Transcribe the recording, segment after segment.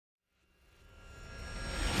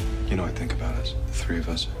You know, I think about us, the three of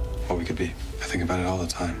us, what we could be. I think about it all the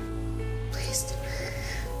time. Please.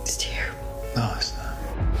 It's terrible. No, it's not.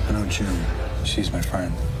 I know June. She's my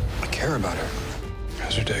friend. I care about her.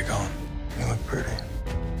 How's your day going? You look pretty.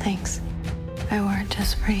 Thanks. I wore it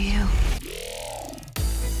just for you.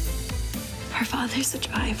 Her father's a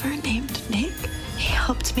driver named Nick. He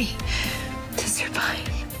helped me to survive.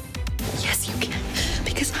 Yes, you can,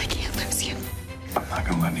 because I can't lose you. I'm not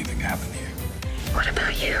gonna let anything happen to you. What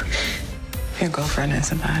about you? Your girlfriend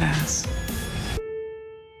is a badass.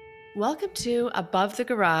 Welcome to Above the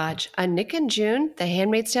Garage, a Nick and June, the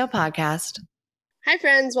Handmaid's Tale podcast. Hi,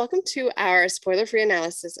 friends. Welcome to our spoiler-free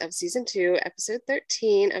analysis of Season 2, Episode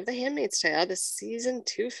 13 of The Handmaid's Tale, the Season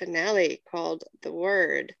 2 finale called The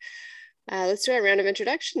Word. Let's do a round of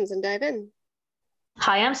introductions and dive in.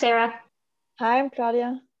 Hi, I'm Sarah. Hi, I'm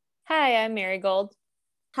Claudia. Hi, I'm Marigold.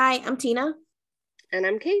 Hi, I'm Tina. And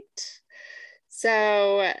I'm Kate.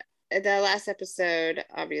 So, the last episode,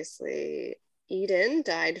 obviously, Eden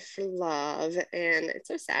died for love, and it's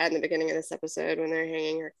so sad in the beginning of this episode when they're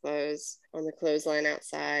hanging her clothes on the clothesline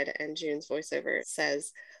outside, and June's voiceover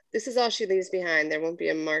says, "This is all she leaves behind. There won't be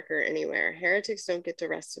a marker anywhere. Heretics don't get to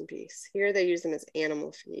rest in peace. Here they use them as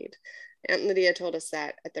animal feed. Aunt Lydia told us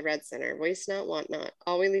that at the Red Center. Waste not, want not.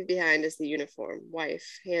 All we leave behind is the uniform,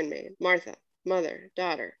 wife, handmaid, Martha, mother,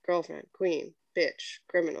 daughter, girlfriend, queen, bitch,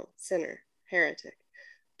 criminal, sinner, heretic,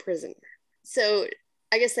 prisoner." So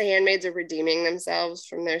I guess the handmaids are redeeming themselves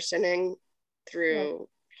from their sinning through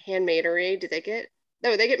handmaidery. Do they get?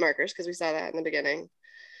 No, they get markers because we saw that in the beginning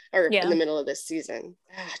or in the middle of this season.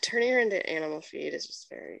 Turning her into animal feed is just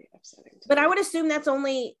very upsetting. But I would assume that's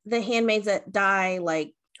only the handmaids that die,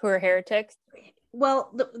 like, Who are heretics?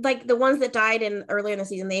 well, the ones that died earlier in the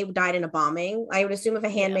season, they died in a bombing. I would assume if a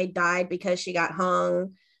handmaid died because she got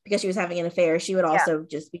hung because she was having an affair, she would also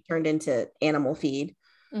just be turned into animal feed.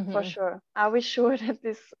 Mm-hmm. For sure. Are we sure that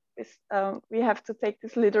this we have to take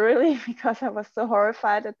this literally? Because I was so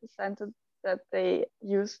horrified at the sentence that they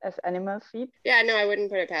use as animal feed. Yeah, no, I wouldn't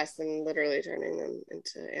put it past them literally turning them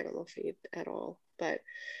into animal feed at all. But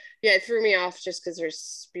yeah, it threw me off just because her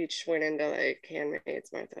speech went into like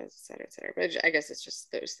handmaids, Martha, et cetera, et cetera. But I guess it's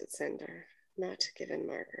just those that sinned are not given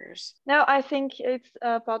markers. No, I think it's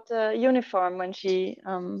about the uniform when she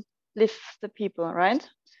lists the people, right?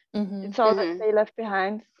 Mm-hmm. It's all that they left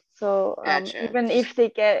behind. So Gotcha. even if they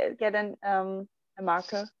get a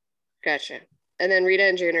marker. Gotcha. And then Rita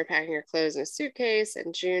and June are packing her clothes in a suitcase,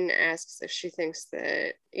 and June asks if she thinks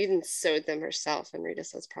that Eden sewed them herself, and Rita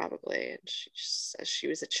says probably, and she says she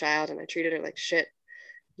was a child and I treated her like shit.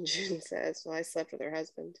 And June says, well, I slept with her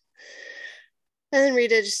husband. And then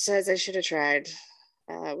Rita just says, I should have tried,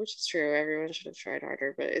 which is true. Everyone should have tried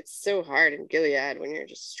harder, but it's so hard in Gilead when you're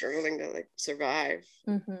just struggling to like survive.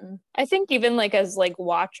 Mm-hmm. I think even like as like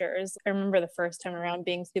watchers, I remember the first time around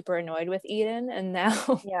being super annoyed with Eden, and now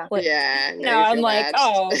now I'm like,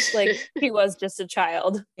 oh, like he was just a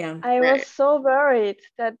child. Yeah, I was so worried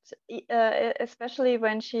that especially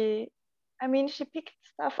when she picked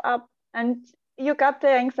stuff up and you got the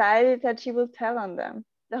anxiety that she would tell on them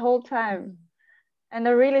the whole time. Mm-hmm. And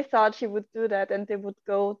I really thought she would do that and they would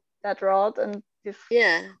go that route, and this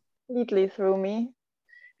completely threw me.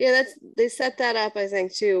 Yeah, they set that up, I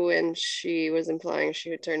think, too, when she was implying she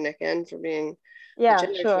would turn Nick in for being a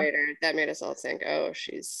gender traitor. That made us all think, oh,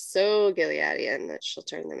 she's so Gileadian that she'll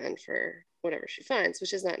turn them in for whatever she finds,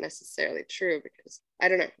 which is not necessarily true because, I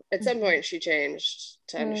don't know, at some point she changed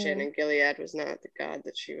to understanding Gilead was not the god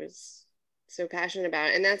that she was so passionate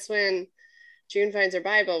about. And that's when June finds her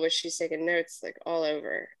Bible, which she's taken notes like all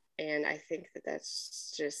over. And I think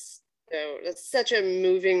that's just that's such a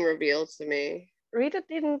moving reveal to me. Rita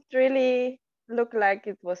didn't really look like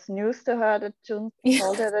it was news to her that June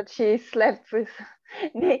told her that she slept with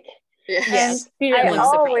Nick. Yes. And I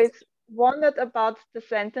always wondered about the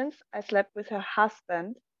sentence, I slept with her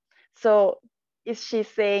husband. So is she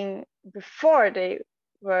saying before they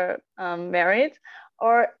were married,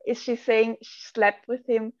 or is she saying she slept with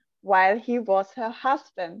him while he was her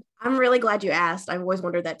husband? I'm really glad you asked. I've always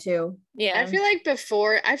wondered that too. Yeah. I feel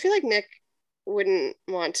like Nick wouldn't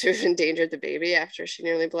want to have endangered the baby after she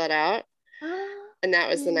nearly bled out. And that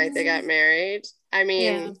was the night they got married. I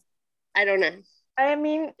mean, I don't know. I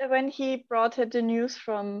mean, when he brought her the news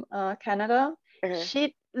from Canada,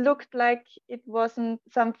 she looked like it wasn't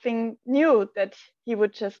something new that he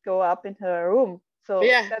would just go up in her room. So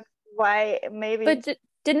that's why maybe. But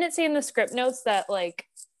didn't it say in the script notes that like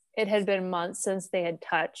it had been months since they had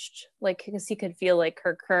touched, like because he could feel like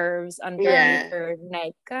her curves underneath her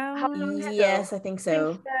nightgown? Yes, I think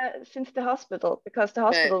so. Since the hospital, because the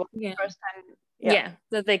hospital was the first time.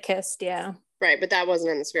 That they kissed. Yeah. Right, but that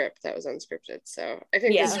wasn't in the script. That was unscripted. So I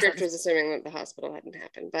think the script was assuming that the hospital hadn't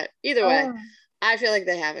happened. But either way, I feel like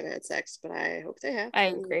they haven't had sex, but I hope they have. I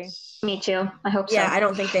agree. Me too. I hope so. Yeah, I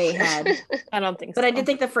don't think they had. I don't think so. But I did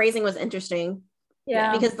think the phrasing was interesting.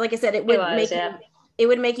 Yeah. Because like I said, it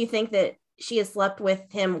would make you think that she had slept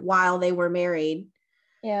with him while they were married.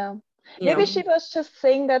 Yeah. Maybe she was just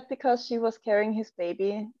saying that because she was carrying his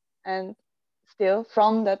baby, and still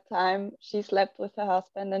from that time she slept with her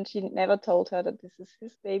husband and she never told her that this is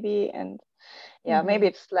his baby. And maybe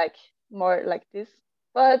it's like more like this.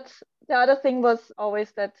 But the other thing was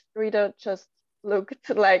always that Rita just looked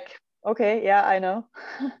like, okay, yeah, I know.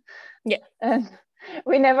 Yeah. And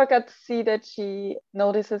we never got to see that she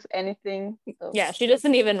notices anything. So. Yeah, she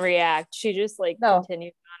doesn't even react. She just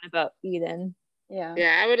continues on about Eden.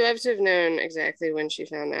 Yeah, I would love to have known exactly when she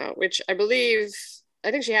found out, which I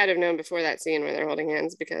think she had to have known before that scene where they're holding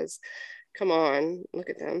hands, because come on, look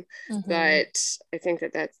at them. But I think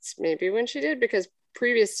that's maybe when she did, because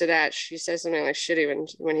previous to that, she says something like shitty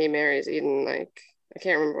when he marries Eden, like, I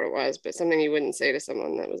can't remember what it was, but something you wouldn't say to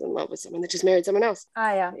someone that was in love with someone that just married someone else.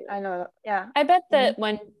 Yeah, I know. Yeah. I bet that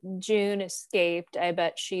when June escaped, I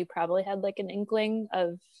bet she probably had like an inkling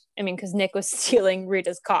of, because Nick was stealing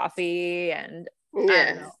Rita's coffee and I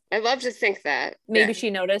don't know. I love to think that. Maybe she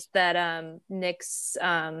noticed that Nick's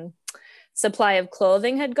supply of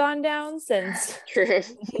clothing had gone down since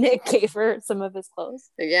Nick gave her some of his clothes.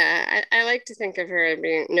 Yeah, I like to think of her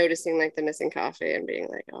noticing like the missing coffee and being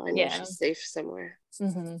like, oh, I know she's safe somewhere.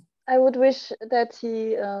 I would wish that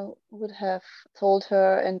he would have told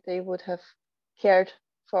her and they would have cared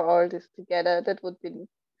for all this together. That would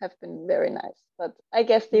have been very nice. But I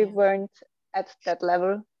guess they weren't at that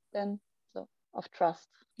level then, so of trust.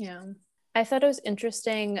 Yeah. I thought it was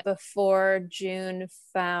interesting, before June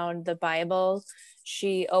found the Bible,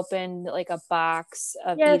 she opened like a box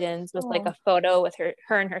of Eden's with like a photo with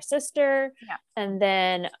her and her sister, and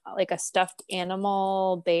then like a stuffed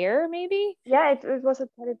animal bear, maybe? Yeah, it was a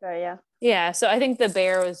teddy bear, yeah. Yeah, so I think the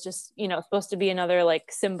bear was just, supposed to be another like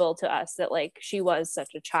symbol to us that like she was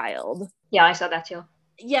such a child. Yeah, I saw that too.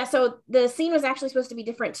 Yeah, so the scene was actually supposed to be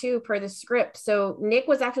different too, per the script. So Nick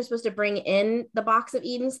was actually supposed to bring in the box of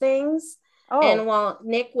Eden's things. And while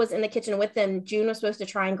Nick was in the kitchen with them, June was supposed to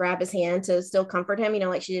try and grab his hand to still comfort him,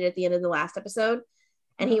 like she did at the end of the last episode.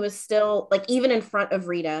 And he was still, like, even in front of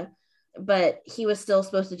Rita, but he was still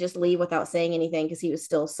supposed to just leave without saying anything because he was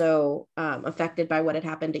still so affected by what had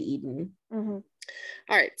happened to Eden. All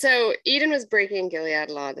right. So Eden was breaking Gilead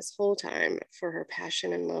law this whole time for her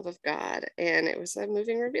passion and love of God. And it was a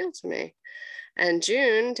moving reveal to me. And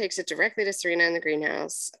June takes it directly to Serena in the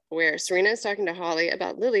greenhouse, where Serena is talking to Holly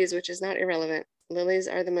about lilies, which is not irrelevant. Lilies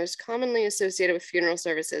are the most commonly associated with funeral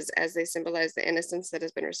services, as they symbolize the innocence that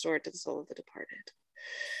has been restored to the soul of the departed.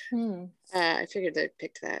 I figured they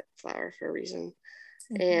picked that flower for a reason.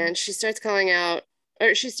 And she starts by calling her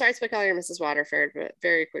Mrs. Waterford, but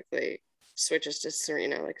very quickly switches to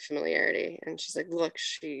Serena, like familiarity. And she's like, look,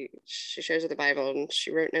 she shows her the Bible and she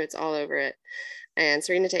wrote notes all over it. And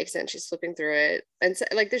Serena takes it and she's flipping through it. And so,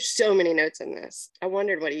 like, there's so many notes in this. I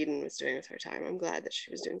wondered what Eden was doing with her time. I'm glad that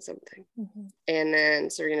she was doing something. And then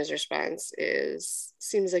Serena's response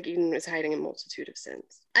seems like Eden was hiding a multitude of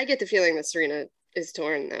sins. I get the feeling that Serena is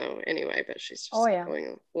torn though anyway, but she's just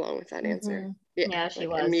going along with that answer. Yeah, she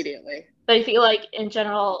was. Immediately. But I feel like in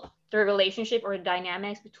general, the relationship or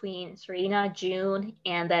dynamics between Serena, June,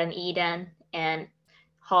 and then Eden and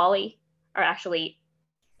Holly are actually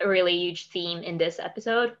a really huge theme in this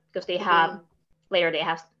episode, because they have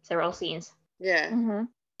several scenes. And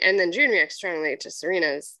then June reacts strongly to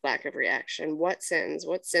Serena's lack of reaction. What sins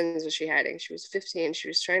was she hiding? She was 15. She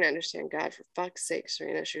was trying to understand God. For fuck's sake,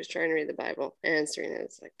 Serena. She was trying to read the Bible. And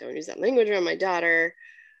Serena's like, don't use that language around my daughter.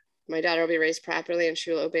 My daughter will be raised properly and she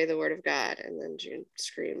will obey the word of God. And then June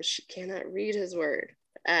screams, she cannot read his word.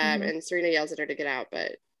 And Serena yells at her to get out,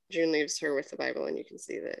 but June leaves her with the Bible, and you can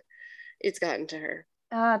see that it's gotten to her.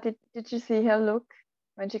 Did you see her look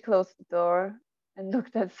when she closed the door and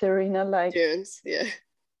looked at Serena like June's? Yeah.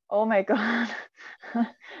 Oh my God.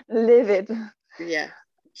 Livid. Yeah.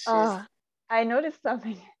 I noticed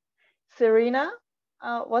something. Serena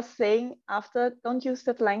was saying after, don't use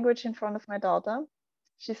that language in front of my daughter.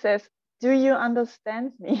 She says, do you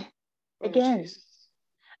understand me? Again.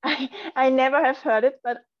 I never have heard it,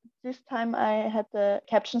 but this time I had the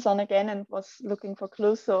captions on again and was looking for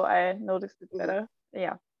clues, so I noticed it better.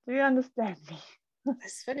 Yeah. Do you understand me?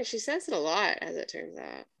 That's funny. She says it a lot, as it turns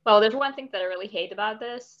out. Well, there's one thing that I really hate about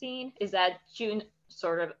this scene is that June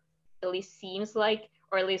sort of at least seems like,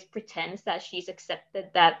 or at least pretends that she's accepted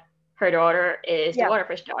that her daughter is the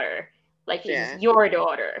Waterford's daughter. Like, she's your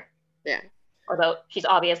daughter. Yeah. although she's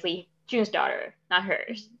obviously June's daughter, not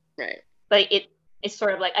hers. Right. But it's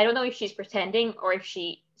sort of like, I don't know if she's pretending or if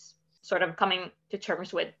she's sort of coming to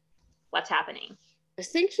terms with what's happening. I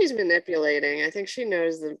think she's manipulating. I think she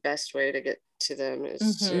knows the best way to get to them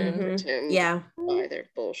is to pretend by their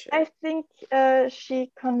bullshit. I think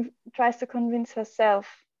she tries to convince herself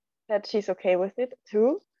that she's okay with it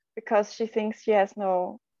too, because she thinks she has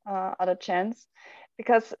no other chance.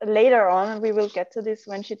 Because later on, we will get to this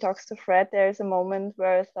when she talks to Fred, there is a moment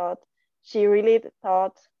where she really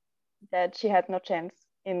thought that she had no chance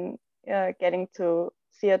in getting to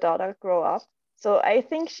see her daughter grow up. So I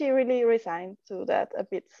think she really resigned to that a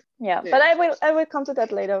bit. Yeah. But I will come to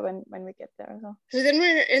that later when we get there. So then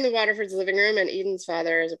we're in the Waterfords' living room, and Eden's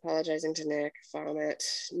father is apologizing to Nick. Vomit.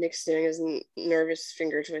 Nick's doing his nervous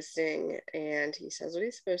finger twisting, and he says what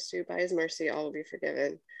he's supposed to. By his mercy, all will be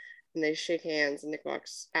forgiven. And they shake hands, and Nick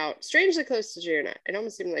walks out strangely close to June. It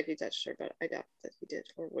almost seemed like he touched her, but I doubt that he did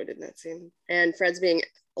or would in that scene. And Fred's being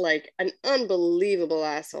like an unbelievable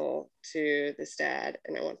asshole to this dad,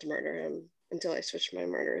 and I want to murder him until I switch my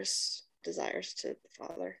murderous desires to the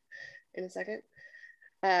father in a second.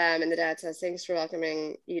 And the dad says, thanks for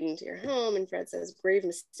welcoming Eden to your home. And Fred says, grave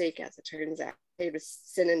mistake as it turns out. It was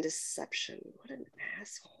sin and deception. What an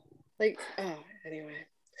asshole. Like, oh, anyway.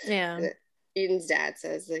 Yeah. Eden's dad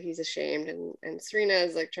says that he's ashamed, and Serena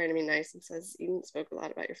is like trying to be nice and says Eden spoke a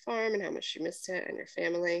lot about your farm and how much she missed it and your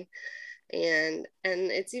family. And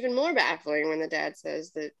it's even more baffling when the dad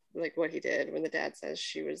says that, like, what he did, when the dad says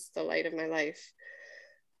she was the light of my life.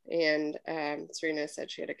 And Serena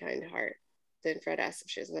said she had a kind heart. Then Fred asks if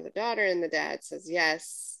she has another daughter, and the dad says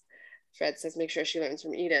yes. Fred says make sure she learns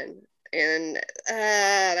from Eden. And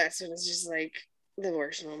that's when it's just like the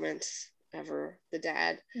worst moment ever. The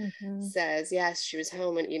dad says yes, she was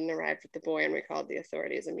home when Eden arrived with the boy, and we called the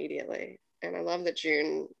authorities immediately. And I love that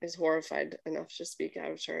June is horrified enough to speak out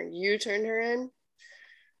of turn. You turned her in?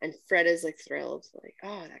 And Fred is like thrilled, like,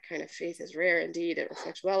 oh, that kind of faith is rare indeed. It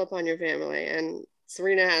reflects well upon your family. And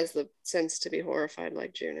Serena has the sense to be horrified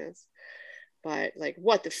like June is. But like,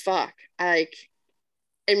 what the fuck? Like,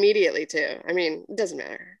 immediately too. I mean, it doesn't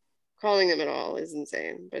matter. Calling them at all is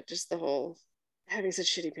insane. But just the whole having such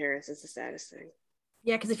shitty parents is the saddest thing.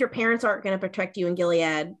 Yeah, because if your parents aren't going to protect you in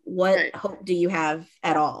Gilead, what hope do you have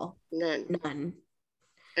at all? None.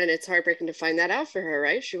 And it's heartbreaking to find that out for her,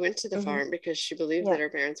 right? She went to the farm because she believed that her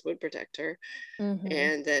parents would protect her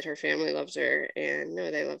and that her family loves her. And no,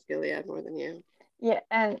 they love Gilead more than you. Yeah,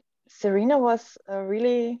 and Serena was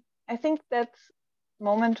really, I think that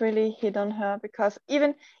moment really hit on her, because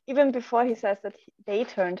even before he says that they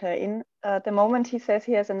turned her in, the moment he says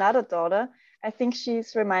he has another daughter, I think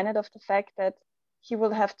she's reminded of the fact that he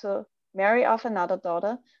will have to marry off another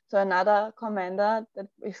daughter to another commander that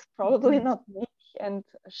is probably not Nick, and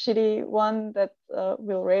a shitty one that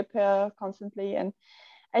will rape her constantly. And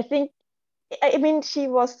I mean, she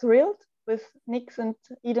was thrilled with Nick's and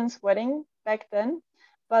Eden's wedding back then,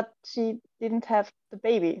 but she didn't have the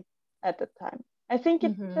baby at the time. I think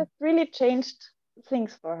it really changed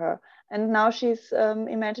things for her. And now she's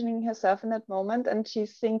imagining herself in that moment, and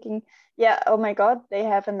she's thinking, yeah, oh my God, they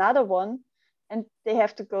have another one, and they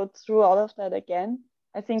have to go through all of that again.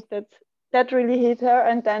 I think that really hit her.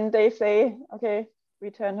 And then they say, okay, we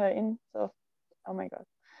turn her in. So, oh my God.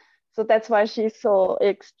 So that's why she's so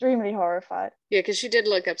extremely horrified. Yeah, because she did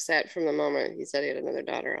look upset from the moment he said he had another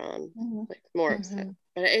daughter on, like more upset.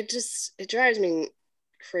 But it drives me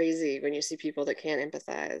crazy when you see people that can't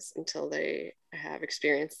empathize until they have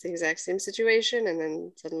experienced the exact same situation, and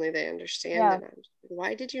then suddenly they understand. Yeah. And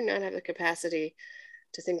why did you not have the capacity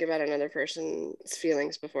to think about another person's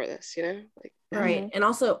feelings before this, you know? Like, right. And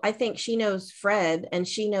also, I think she knows Fred, and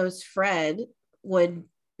she knows Fred would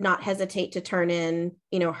not hesitate to turn in,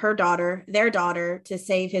 you know, their daughter, to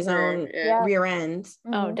save his own rear end.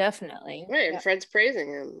 Oh, definitely. Right. And Fred's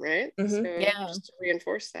praising him, right? So just to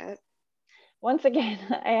reinforce that. Once again,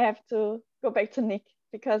 I have to go back to Nick,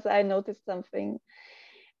 because I noticed something.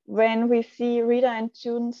 When we see Rita and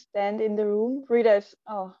June stand in the room, Rita is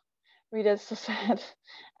so sad.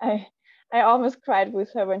 I almost cried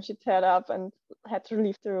with her when she turned up and had to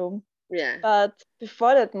leave the room. Yeah. But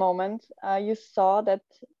before that moment, you saw that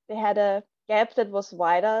they had a gap that was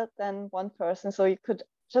wider than one person, so you could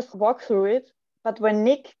just walk through it. But when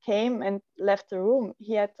Nick came and left the room,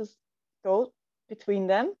 he had to go between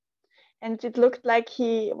them. And it looked like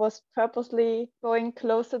he was purposely going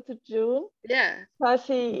closer to June. Yeah. Because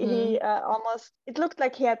he almost, it looked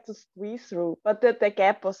like he had to squeeze through, but the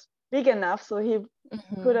gap was big enough, so he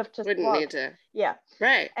could have just wouldn't walked. Need to. Yeah.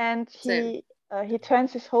 Right. And he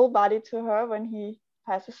turns his whole body to her when he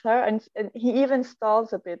passes her, and he even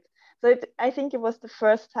stalls a bit. So I think it was the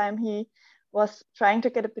first time he was trying to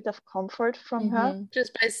get a bit of comfort from her.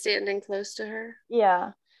 Just by standing close to her.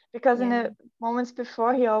 Yeah, because in the moments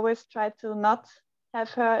before, he always tried to not have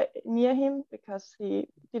her near him because he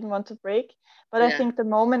didn't want to break. But I think the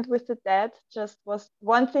moment with the dad just was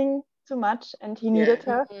one thing too much, and he needed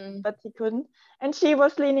her, but he couldn't. And she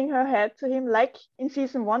was leaning her head to him, like in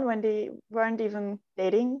season 1 when they weren't even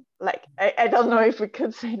dating. Like, I don't know if we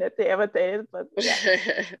could say that they ever dated, but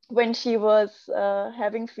yeah. When she was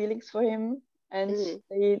having feelings for him, and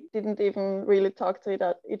they didn't even really talk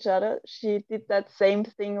to each other. She did that same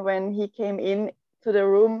thing when he came in to the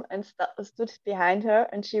room and stood behind her,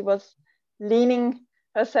 and she was leaning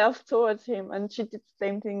herself towards him, and she did the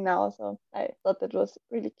same thing now. So I thought that was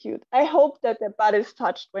really cute. I hope that their bodies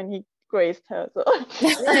touched when he grazed her. So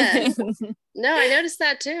yeah. No, I noticed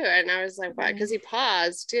that too, and I was like, "Why?" Because he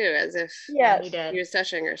paused too, as if he was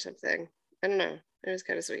touching or something. I don't know. It was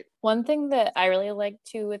kind of sweet. One thing that I really like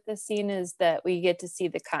too with this scene is that we get to see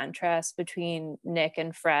the contrast between Nick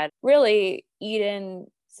and Fred. Really, Eden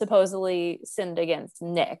supposedly sinned against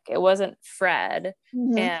Nick. It wasn't Fred.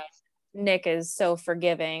 And Nick is so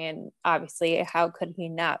forgiving, and obviously, how could he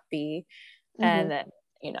not be? And then,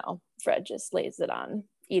 Fred just lays it on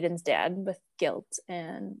Eden's dad with guilt.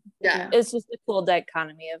 And it's just a cool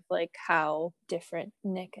dichotomy of like how different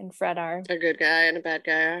Nick and Fred are. A good guy and a bad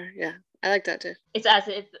guy are. Yeah. I like that too. It's as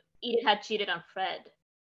if Eden had cheated on Fred.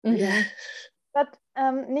 Yeah. But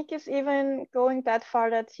Nick is even going that far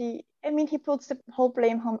that he puts the whole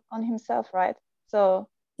blame on himself, right? So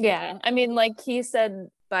yeah, I mean, like he said,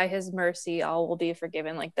 by his mercy, all will be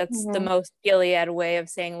forgiven. Like that's the most Gilead way of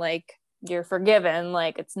saying like you're forgiven.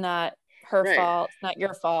 Like it's not her fault, it's not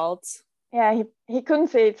your fault. Yeah, he couldn't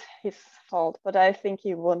say it's his fault, but I think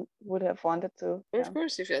he would have wanted to. Of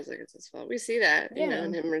course he feels like it's his fault. We see that,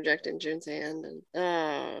 in him rejecting June's hand, and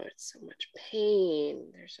it's so much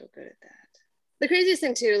pain. They're so good at that. The craziest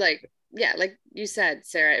thing too, like you said,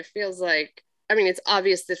 Sarah, it feels like, I mean, it's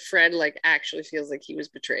obvious that Fred like actually feels like he was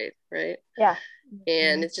betrayed, right? Yeah.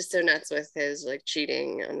 And it's just so nuts with his like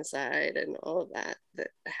cheating on the side and all of that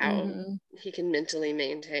how he can mentally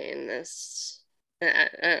maintain this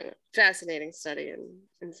fascinating study in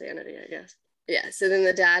insanity, I guess. Yeah, so then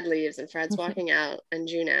the dad leaves and Fred's walking out, and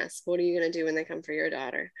June asks, "What are you going to do when they come for your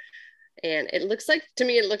daughter?" And it looked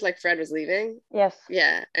like Fred was leaving. Yes.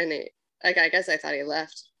 Yeah, and I guess I thought he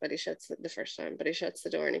left, but he shuts the first time, but he shuts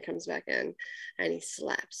the door and he comes back in and he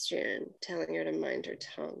slaps June, telling her to mind her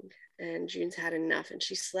tongue. And June's had enough, and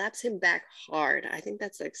she slaps him back hard. I think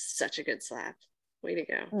that's like such a good slap. Way to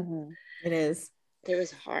go. It is. It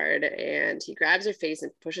was hard, and he grabs her face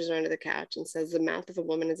and pushes her under the couch and says, "The mouth of a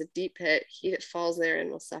woman is a deep pit. He that falls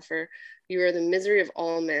therein will suffer. You are the misery of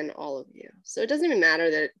all men, all of you." So it doesn't even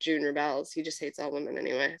matter that June rebels. He just hates all women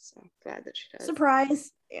anyway. So glad that she does.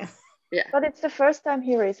 Surprise. Yeah. Yeah. But it's the first time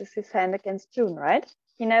he raises his hand against June, right?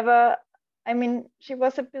 He never, she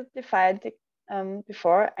was a bit defiant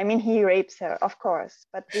before. He rapes her, of course,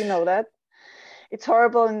 but we know that. It's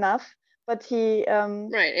horrible enough. But he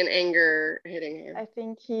right, in anger hitting her. I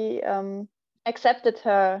think he accepted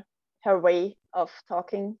her way of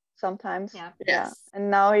talking sometimes. Yeah. Yes.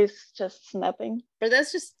 And now he's just snapping. But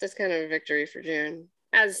that's kind of a victory for June,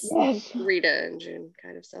 as Rita and June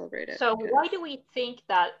kind of celebrate it. So why do we think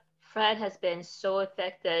that Fred has been so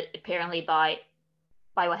affected apparently by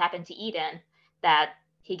what happened to Eden that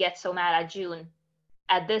he gets so mad at June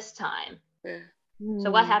at this time? Yeah.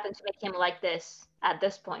 So what happened to make him like this at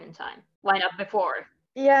this point in time? Why not before?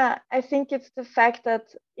 Yeah, I think it's the fact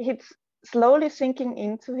that it's slowly sinking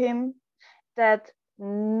into him that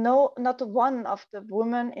not one of the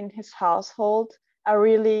women in his household are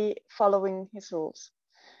really following his rules.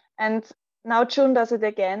 And now June does it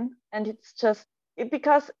again, and it's just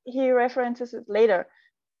because he references it later.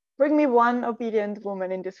 Bring me one obedient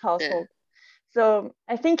woman in this household. Yeah. So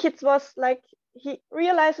I think it was like he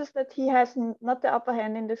realizes that he has not the upper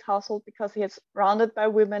hand in this household because he is surrounded by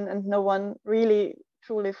women and no one really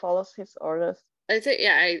truly follows his orders. I think,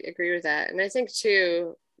 I agree with that. And I think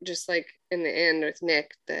too, just like in the end with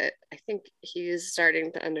Nick, that I think he's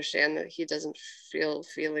starting to understand that he doesn't feel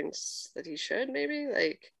feelings that he should, maybe.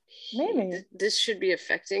 This should be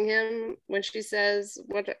affecting him when she says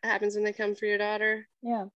what happens when they come for your daughter.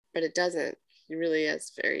 Yeah. But it doesn't. He really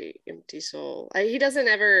has very empty soul.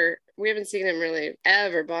 We haven't seen him really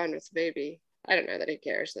ever bond with the baby. I don't know that he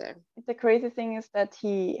cares though. The crazy thing is that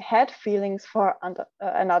he had feelings for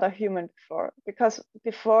another human before, because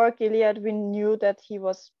before Gilead we knew that he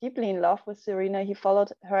was deeply in love with Serena. He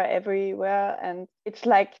followed her everywhere, and it's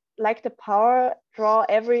like the power draw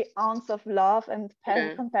every ounce of love and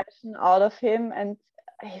compassion out of him. And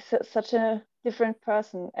such a different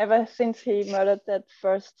person ever since he murdered that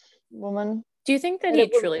first woman. Do you think that he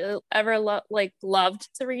truly ever loved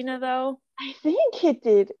Serena though? I think he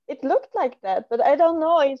did. It looked like that, but I don't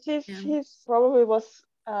know. He's probably was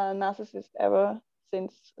a narcissist ever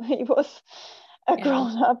since he was a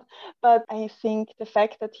grown up. But I think the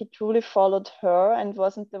fact that he truly followed her and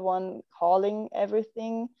wasn't the one calling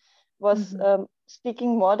everything was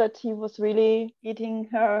speaking more that he was really eating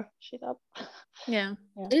her shit up. Yeah.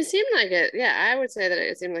 It seemed like it. Yeah, I would say that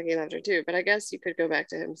it seemed like he loved her too. But I guess you could go back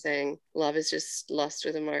to him saying love is just lust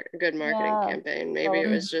with a good marketing campaign. Maybe it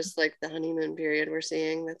was just like the honeymoon period we're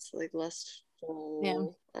seeing that's like lustful. Yeah.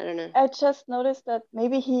 I don't know. I just noticed that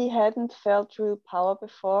maybe he hadn't felt real power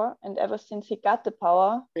before, and ever since he got the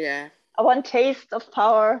power, one taste of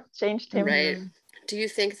power changed him. Right. Do you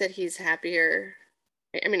think that he's happier?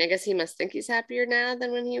 I mean, I guess he must think he's happier now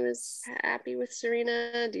than when he was happy with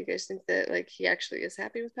Serena. Do you guys think that like he actually is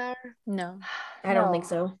happy with power? No. I don't think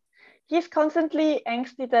so. He's constantly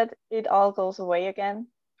angsty that it all goes away again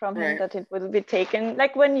from him, that it will be taken.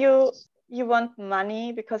 Like when you want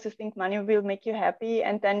money because you think money will make you happy,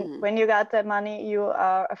 and then when you got that money, you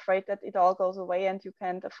are afraid that it all goes away and you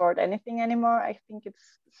can't afford anything anymore. I think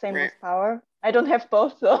it's the same with power. I don't have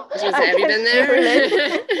both, so have you been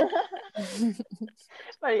there?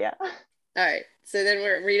 But yeah. All right. So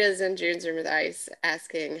then Rita's in June's room with Ice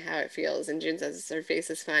asking how it feels. And June says her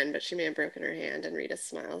face is fine, but she may have broken her hand. And Rita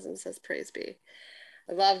smiles and says, praise be.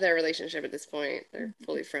 I love their relationship at this point. They're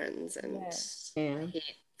fully friends and hate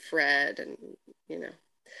Fred and, you know.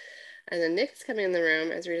 And then Nick's coming in the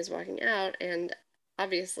room as Rita's walking out. And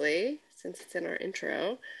obviously, since it's in our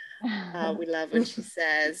intro, we love when she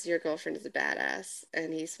says, your girlfriend is a badass.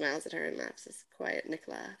 And he smiles at her and laughs his quiet Nick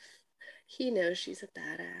laugh. He knows she's a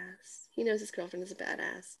badass. He knows his girlfriend is a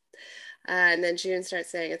badass. And then June starts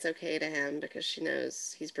saying it's okay to him because she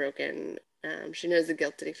knows he's broken. She knows the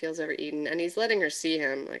guilt that he feels over Eden, and he's letting her see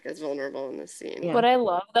him like as vulnerable in this scene. Yeah. What I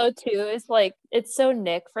love though too is like it's so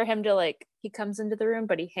Nick for him to like he comes into the room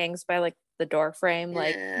but he hangs by like the door frame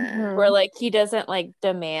like where like he doesn't like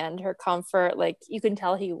demand her comfort. Like you can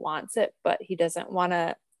tell he wants it, but he doesn't want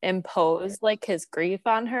to impose like his grief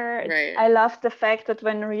on her. Right. I love the fact that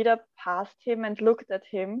when Rita passed him and looked at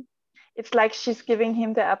him, it's like she's giving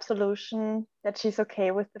him the absolution that she's okay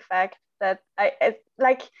with the fact that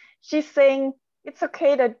like she's saying it's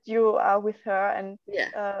okay that you are with her and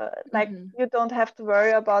you don't have to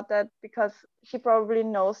worry about that because she probably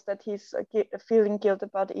knows that he's feeling guilt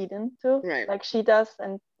about Eden too, like she does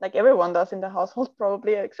and like everyone does in the household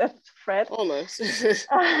probably except Fred. Almost.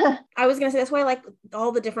 I was gonna say that's why I like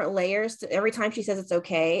all the different layers. Every time she says it's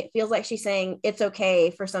okay, it feels like she's saying it's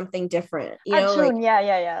okay for something different. You know, June, like,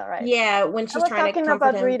 right. Yeah, when she's trying to comfort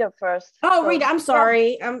about him. Rita first. Oh, so, Rita, I'm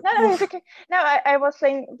sorry. No, it's okay. No, I was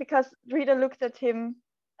saying because Rita looked at him.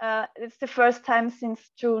 It's the first time since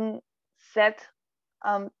June said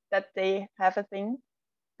that they have a thing,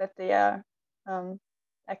 that they are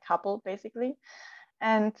a couple basically,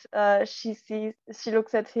 and she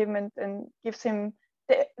looks at him and gives him.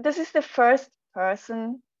 This is the first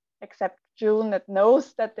person except June that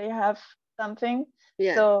knows that they have something.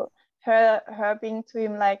 Yeah. So her being to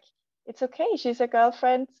him like it's okay. She's a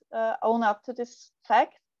girlfriend. Own up to this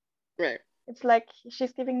fact. Right. It's like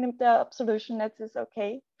she's giving them the absolution that it's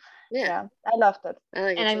okay. Yeah, I love that.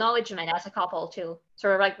 And acknowledgement as a couple too,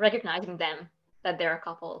 sort of like recognizing them that they're a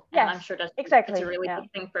couple. And I'm sure that's exactly it's a really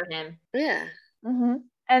big thing for him. Yeah. Mm-hmm.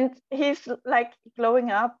 And he's like glowing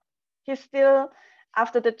up. He's still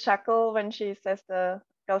after the chuckle when she says the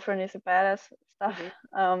girlfriend is a badass stuff.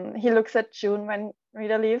 Mm-hmm. He looks at June when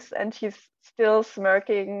Rita leaves, and he's still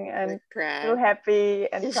smirking and still happy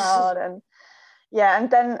and proud and. Yeah,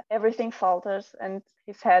 and then everything falters and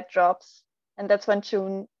his head drops. And that's when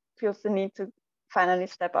June feels the need to finally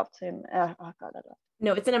step up to him. Oh, God, I love it.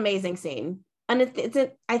 No, it's an amazing scene. And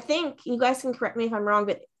I think, you guys can correct me if I'm wrong,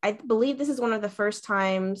 but I believe this is one of the first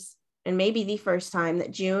times, and maybe the first time,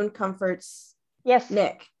 that June comforts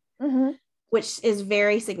Nick, which is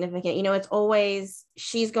very significant. You know, it's always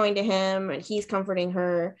she's going to him and he's comforting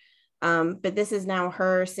her. But this is now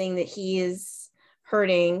her saying that he is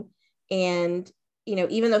hurting. And you know,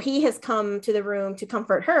 even though he has come to the room to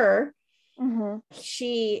comfort her,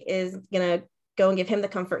 she is gonna go and give him the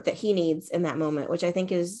comfort that he needs in that moment, which I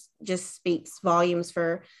think is just speaks volumes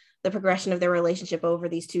for the progression of their relationship over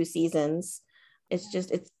these 2 seasons.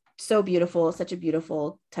 It's so beautiful. It's such a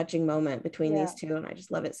beautiful, touching moment between these two, and I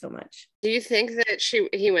just love it so much. Do you think that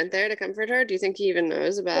he went there to comfort her? Do you think he even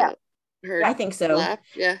knows about her? I think so. Laugh?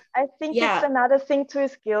 Yeah. I think it's another thing to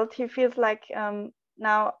his guilt. He feels like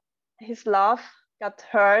now his love got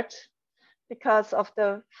hurt because of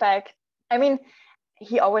the fact, I mean,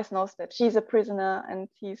 he always knows that she's a prisoner and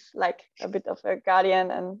he's like a bit of a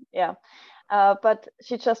guardian, and but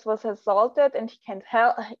she just was assaulted and he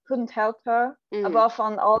couldn't help her above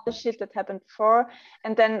on all the shit that happened before.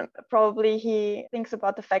 And then probably he thinks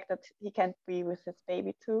about the fact that he can't be with his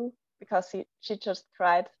baby too, because she just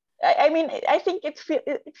cried. I mean, I think it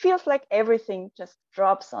feels like everything just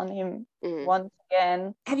drops on him once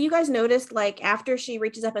again. Have you guys noticed, like, after she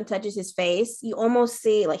reaches up and touches his face, you almost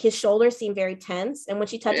see like his shoulders seem very tense, and when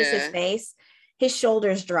she touches his face, his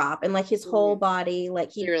shoulders drop, and like his whole body,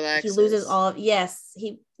 like he loses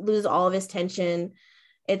he loses all of his tension.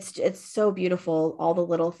 It's so beautiful, all the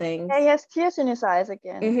little things. Yeah, he has tears in his eyes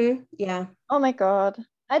again. Yeah. Oh my god,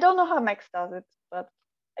 I don't know how Max does it, but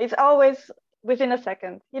it's always within a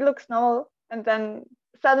second. He looks normal, and then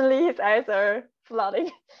suddenly his eyes are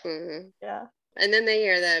flooding. Yeah. And then they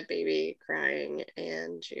hear the baby crying,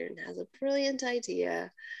 and June has a brilliant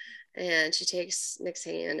idea. And she takes Nick's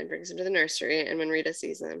hand and brings him to the nursery. And when Rita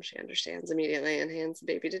sees them, she understands immediately and hands the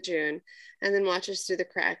baby to June, and then watches through the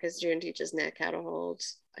crack as June teaches Nick how to hold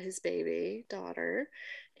his baby daughter.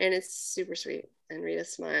 And it's super sweet. And Rita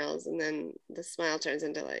smiles, and then the smile turns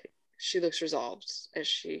into like, she looks resolved as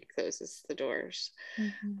she closes the doors.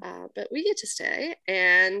 But we get to stay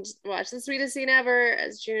and watch the sweetest scene ever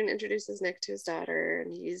as June introduces Nick to his daughter,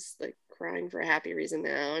 and he's like crying for a happy reason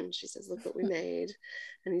now, and she says, look what we made,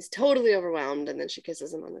 and he's totally overwhelmed, and then she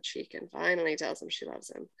kisses him on the cheek and finally tells him she loves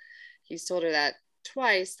him. He's told her that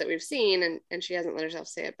twice that we've seen, and she hasn't let herself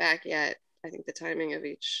say it back yet. I think the timing of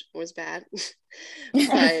each was bad.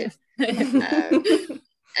 But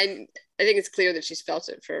and I think it's clear that she's felt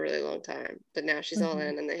it for a really long time, but now she's all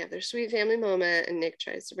in, and they have their sweet family moment, and Nick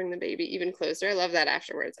tries to bring the baby even closer. I love that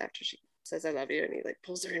afterwards, after she says I love you, and he like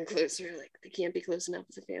pulls her in closer, like they can't be close enough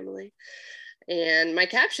as a family. And my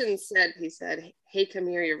caption said, he said, hey, come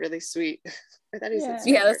here, you're really sweet. I thought he said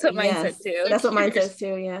sweet. Yeah, that's what mine said too. That's what mine says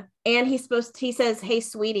too, yeah. And he says, hey,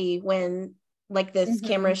 sweetie, when like this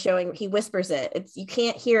camera is showing, he whispers it. You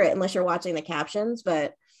can't hear it unless you're watching the captions,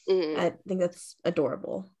 but I think that's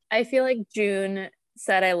adorable. I feel like June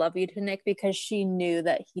said I love you to Nick because she knew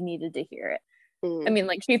that he needed to hear it. I mean,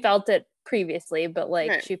 like, she felt it previously, but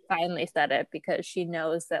like she finally said it because she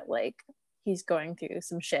knows that like he's going through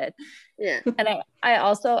some shit. And I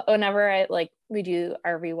also, whenever we do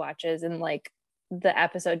our rewatches and like the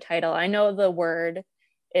episode title, I know the word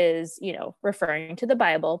is, you know, referring to the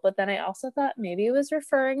Bible, but then I also thought maybe it was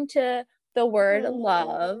referring to the word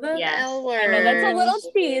love. Yeah, I know that's a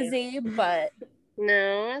little cheesy, but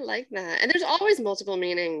no, I like that. And there's always multiple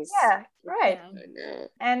meanings. Yeah, right.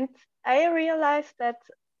 And I realized that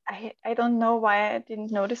I don't know why I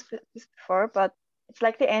didn't notice this before, but it's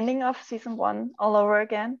like the ending of season 1 all over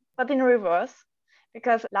again, but in reverse.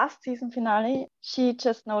 Because last season finale, she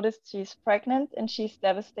just noticed she's pregnant and she's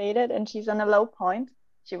devastated and she's on a low point.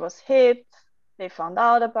 She was hit. They found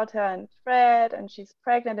out about her and Fred, and she's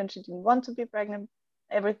pregnant and she didn't want to be pregnant,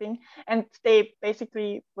 everything. And they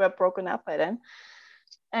basically were broken up by then.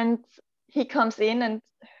 And he comes in and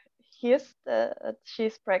hears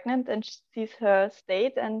she's pregnant and sees her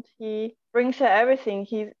state, and he brings her everything.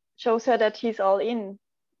 He shows her that he's all in.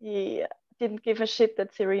 He didn't give a shit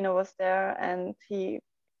that Serena was there, and he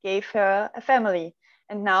gave her a family.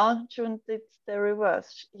 And now June did the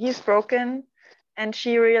reverse. He's broken, and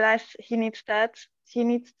she realized he needs that. He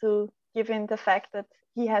needs to give in the fact that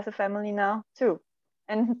he has a family now too.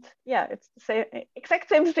 And yeah, it's the same, exact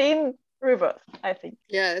same scene, reverse, I think.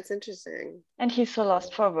 Yeah, that's interesting. And he's so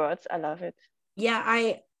lost for words. I love it. Yeah,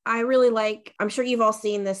 I really like, I'm sure you've all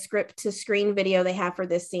seen the script to screen video they have for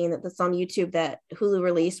this scene that's on YouTube that Hulu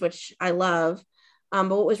released, which I love. But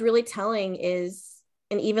what was really telling is,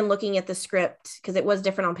 and even looking at the script, because it was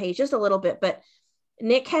different on page just a little bit, but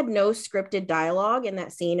Nick had no scripted dialogue in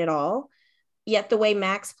that scene at all. Yet the way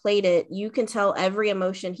Max played it, you can tell every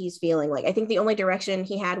emotion he's feeling. Like, I think the only direction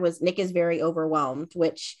he had was Nick is very overwhelmed,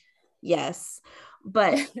 which, yes,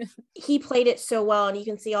 but he played it so well, and you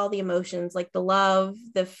can see all the emotions, like the love,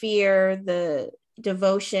 the fear, the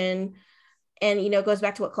devotion. And, you know, it goes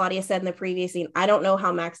back to what Claudia said in the previous scene. I don't know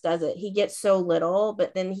how Max does it. He gets so little,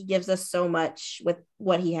 but then he gives us so much with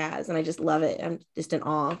what he has. And I just love it. I'm just in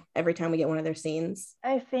awe every time we get one of their scenes.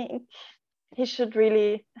 I think he should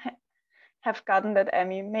really have gotten that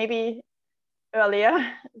Emmy, maybe earlier,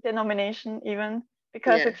 the nomination even,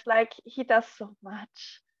 because it's like he does so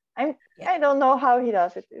much. I don't know how he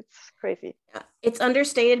does it. It's crazy. It's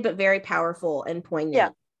understated, but very powerful and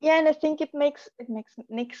poignant. Yeah, and I think it makes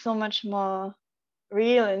Nick so much more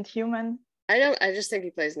real and human. I just think he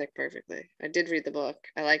plays Nick perfectly. I did read the book.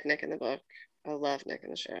 I like Nick in the book. I love Nick in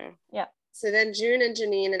the show. Yeah. So then June and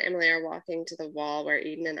Janine and Emily are walking to the wall where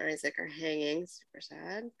Eden and Isaac are hanging. Super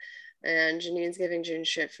sad. And Janine's giving June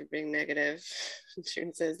shit for being negative.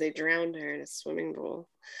 June says they drowned her in a swimming pool.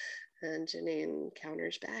 And Janine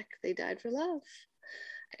counters back, they died for love.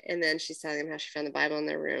 And then she's telling them how she found the Bible in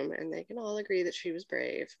their room, and they can all agree that she was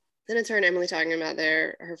brave. Then it's her and Emily talking about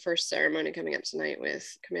her first ceremony coming up tonight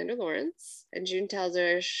with Commander Lawrence. And June tells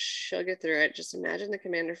her she'll get through it. Just imagine the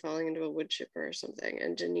commander falling into a wood chipper or something.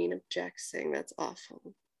 And Janine objects, saying that's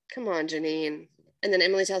awful. Come on, Janine. And then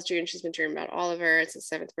Emily tells June she's been dreaming about Oliver. It's his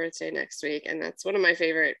 7th birthday next week. And that's one of my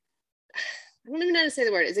favorite. I don't even know how to say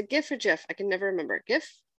the word. Is it GIF or GIF? I can never remember. GIF?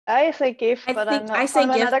 I say GIF, but I'm not from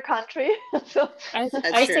another country. So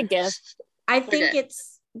I say GIF. I think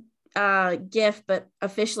it's GIF, but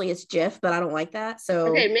officially it's GIF, but I don't like that. So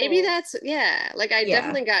okay, maybe that's like I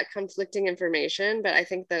definitely got conflicting information, but I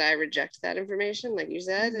think that I reject that information, like you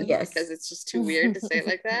said, because it's just too weird to say it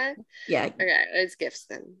like that. Yeah. Okay, it's gifts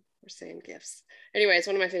then. We're saying gifts. Anyway, it's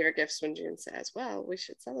one of my favorite gifts when June says, well, we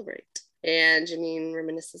should celebrate. And Janine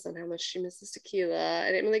reminisces on how much she misses tequila,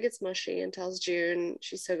 and Emily gets mushy and tells June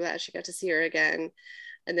she's so glad she got to see her again.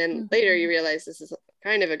 And then later you realize this is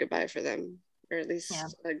kind of a goodbye for them, or at least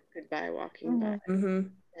a goodbye walking by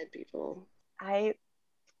dead people. I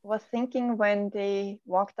was thinking when they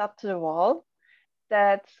walked up to the wall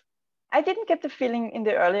that I didn't get the feeling in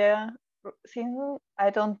the earlier season.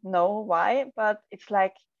 I don't know why, but it's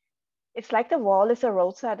like the wall is a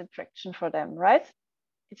roadside attraction for them, right?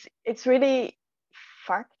 It's really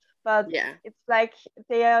fucked, but it's like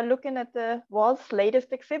they are looking at the wall's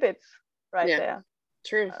latest exhibits there.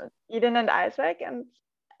 True. Eden and Isaac, and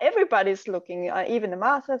everybody's looking, even the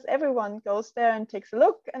masters, everyone goes there and takes a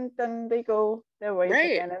look, and then they go their ways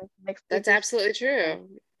again. And that's absolutely true.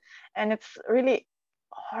 And it's really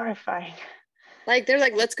horrifying. Like they're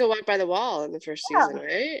like, let's go walk by the wall in the first season,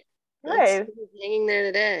 right? Right. Hanging there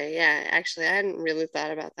today. Yeah, actually, I hadn't really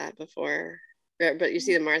thought about that before. But you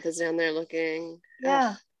see the Marthas down there looking.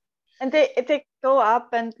 Yeah. Ugh. And they go up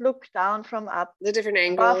and look down from up the different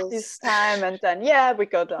angles this time, and then we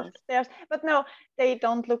go downstairs. But no, they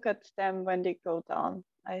don't look at them when they go down.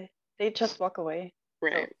 They just walk away.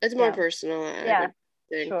 Right. So, it's more personal, I would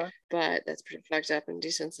think. Sure. But that's pretty fucked up and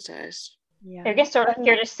desensitized. Yeah. They get sort of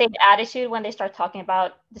hear the same attitude when they start talking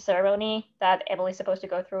about the ceremony that Emily's supposed to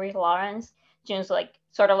go through with Lawrence. June's like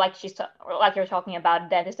sort of like like you're talking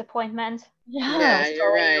about dentist appointment. Yeah,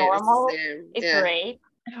 you're right. Normal. It's great.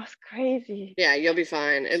 It was crazy. Yeah, you'll be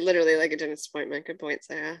fine. It literally like a dentist appointment. Good point,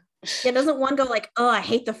 Sarah. Yeah, doesn't one go like, oh, I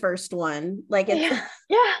hate the first one? Like it's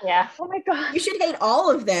yeah. Oh my god. You should hate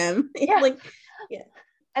all of them. Yeah.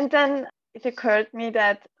 And then it occurred to me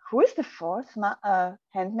that who is the fourth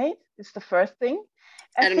handmaid? It's the first thing.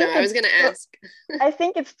 I don't know. I was gonna ask. I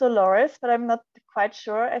think it's Dolores, but I'm not quite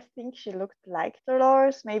sure. I think she looked like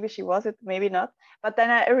Dolores. Maybe she was it, maybe not. But then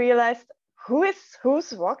I realized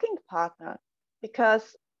who's walking partner,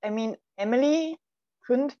 because I mean Emily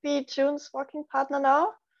couldn't be June's walking partner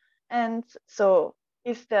now, and so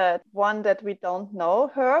is the one that we don't know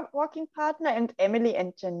her walking partner, and Emily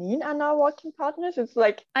and Janine are now walking partners. It's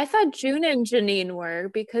like I thought June and Janine were,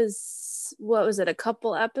 because what was it, a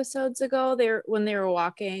couple episodes ago when they were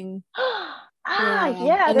walking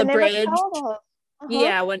on the bridge.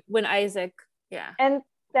 Yeah, when Isaac and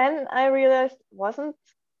then I realized, wasn't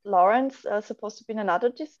Lawrence supposed to be in another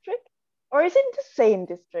district, or is it in the same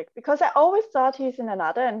district? Because I always thought he's in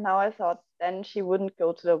another, and now I thought then she wouldn't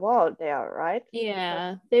go to the wall there, right?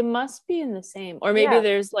 Yeah, they must be in the same, or maybe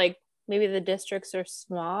there's like, maybe the districts are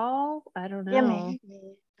small. I don't know. Yeah,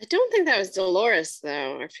 maybe. I don't think that was Dolores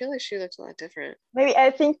though. I feel like she looked a lot different. Maybe I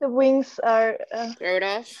think the wings are throw it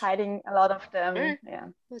off, hiding a lot of them. Right. Yeah,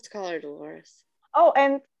 let's call her Dolores. Oh,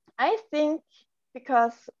 and I think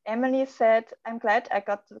because Emily said, I'm glad I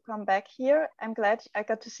got to come back here. I'm glad I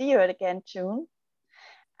got to see you again, June.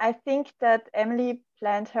 I think that Emily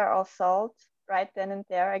planned her assault right then and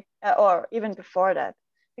there, or even before that,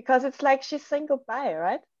 because it's like she's saying goodbye,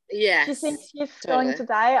 right? Yeah. She thinks she's going to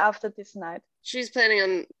die after this night. She's planning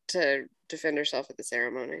on to defend herself at the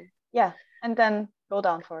ceremony. Yeah, and then go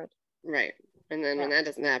down for it. Right. And then when that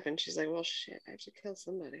doesn't happen, she's like, well, shit, I have to kill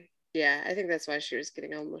somebody. Yeah, I think that's why she was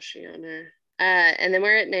getting all mushy on her. And then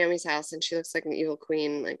we're at Naomi's house, and she looks like an evil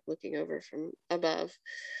queen, like looking over from above.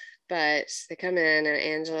 But they come in, and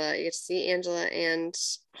Angela, you get to see Angela and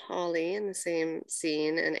Holly in the same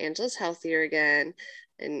scene, and Angela's healthier again.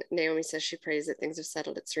 And Naomi says she prays that things have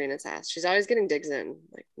settled at Serena's house. She's always getting digs in,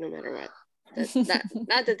 like no matter what.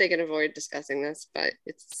 Not that they can avoid discussing this, but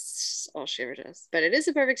it's all she ever does. But it is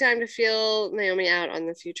a perfect time to feel Naomi out on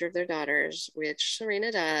the future of their daughters, which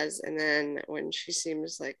Serena does. And then when she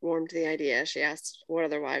seems like warm to the idea, she asks what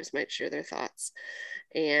other wives might share their thoughts.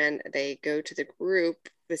 And they go to the group.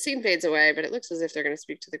 The scene fades away, but it looks as if they're going to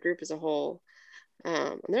speak to the group as a whole.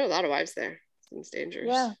 And there are a lot of wives there. Dangers.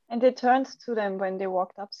 Yeah, and they turned to them when they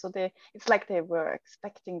walked up, so it's like they were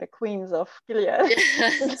expecting the queens of Gilead.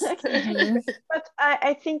 Yes. But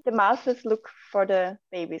I think the masters look for the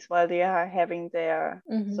babies while they are having their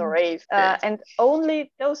soirees, and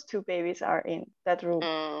only those 2 babies are in that room.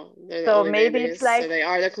 Oh, they're the so only maybe babies. It's like so they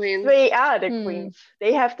are the queens. They are the queens.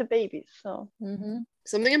 They have the babies. So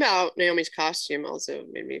something about Naomi's costume also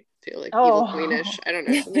made me feel like evil queenish. I don't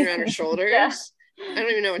know, something around her shoulders. Yeah. I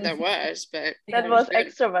don't even know what that was, but that was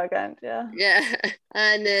extravagant. Yeah.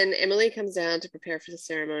 And then Emily comes down to prepare for the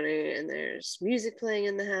ceremony, and there's music playing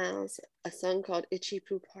in the house, a song called Itchy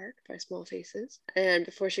Poo Park by Small Faces. And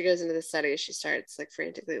before she goes into the study, she starts like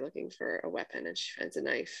frantically looking for a weapon, and she finds a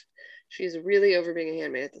knife. She's really over being a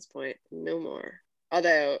handmaid at this point, no more.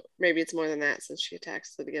 Although maybe it's more than that, since she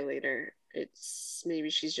attacks Lydia later. It's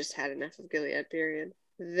maybe she's just had enough of Gilead, period.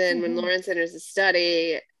 Then when Lawrence enters the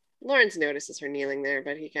study, Lawrence notices her kneeling there,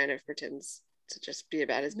 but he kind of pretends to just be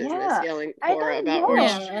about his business, yelling Cora about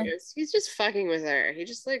orange juice. He's just fucking with her. He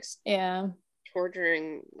just likes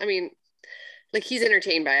torturing. I mean, like, he's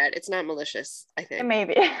entertained by it. It's not malicious, I think.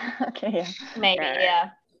 Maybe. Okay, yeah. Maybe,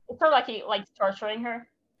 yeah. It's sort of like he likes torturing her.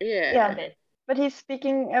 Yeah. But he's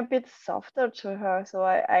speaking a bit softer to her, so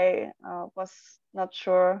I was not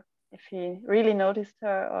sure if he really noticed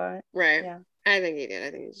her or... Right. Yeah. I think he did.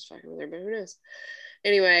 I think he's just fucking with her, but who knows?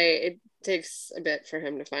 Anyway, it takes a bit for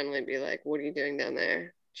him to finally be like, what are you doing down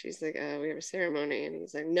there? She's like, we have a ceremony. And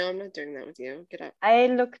he's like, no, I'm not doing that with you. Get up. I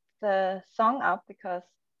looked the song up because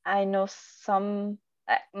I know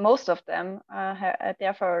most of them are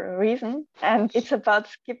there for a reason. And it's about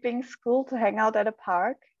skipping school to hang out at a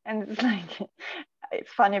park. And it's like,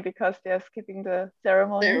 it's funny because they're skipping the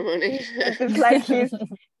ceremony. It's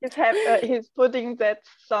like he's putting that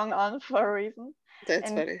song on for a reason.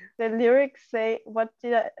 That's funny. The lyrics say, what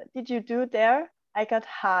did you do there? I got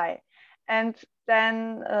high. And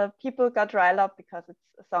then people got riled up because it's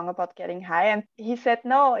a song about getting high. And he said,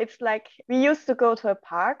 no, it's like we used to go to a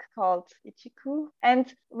park called Ichiku,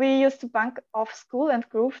 and we used to bunk off school and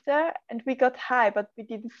groove there, and we got high, but we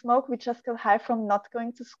didn't smoke. We just got high from not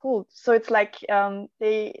going to school. So it's like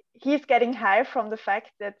he's getting high from the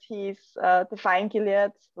fact that he's defying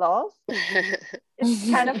Gilead's laws.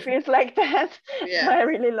 It kind of feels like that. Yeah. So I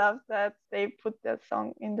really love that they put that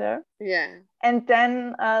song in there. Yeah. And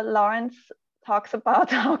then Lawrence talks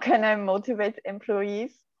about how can I motivate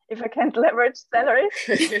employees if I can't leverage salaries.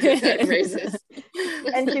 Racist.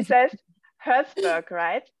 And he says Hertzberg,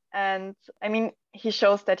 right? And I mean, he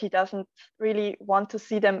shows that he doesn't really want to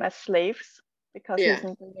see them as slaves because he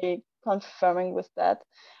isn't really confirming with that.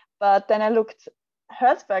 But then I looked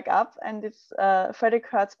Hertzberg up, and it's Frederick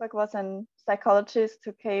Hertzberg was a psychologist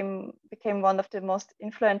who became one of the most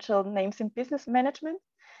influential names in business management.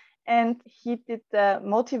 And he did the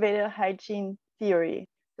motivator hygiene theory,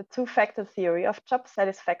 the 2-factor theory of job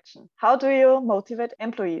satisfaction. How do you motivate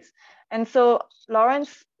employees? And so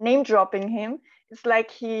Lawrence name dropping him is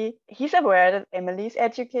like he's aware that Emily is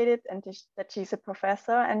educated and that she's a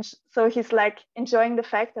professor. And so he's like enjoying the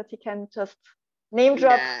fact that he can just name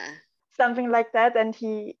drop something like that. And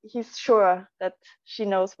he's sure that she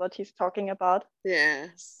knows what he's talking about.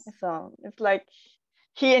 Yes. So it's like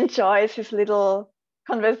he enjoys his little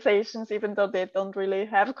conversations, even though they don't really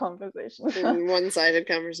have conversations. One-sided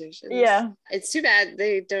conversations. Yeah. It's too bad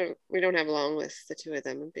we don't have long with the two of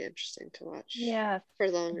them. It'd be interesting to watch for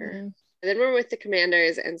longer. Mm-hmm. And then we're with the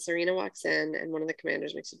commanders, and Serena walks in, and one of the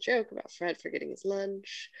commanders makes a joke about Fred forgetting his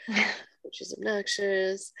lunch, which is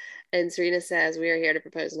obnoxious. And Serena says, we are here to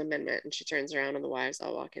propose an amendment. And she turns around, and the wives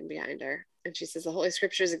all walk in behind her. And she says, the Holy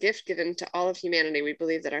Scripture is a gift given to all of humanity. We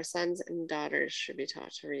believe that our sons and daughters should be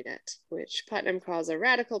taught to read it, which Putnam calls a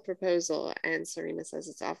radical proposal. And Serena says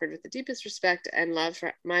it's offered with the deepest respect and love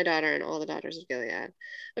for my daughter and all the daughters of Gilead.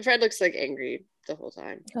 But Fred looks like angry the whole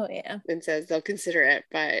time. Oh, yeah. And says they'll consider it,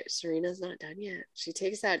 but Serena's not done yet. She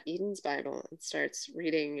takes out Eden's Bible and starts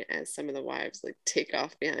reading as some of the wives like take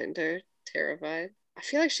off behind her, terrified. I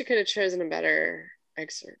feel like she could have chosen a better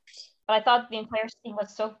excerpt. But I thought the entire scene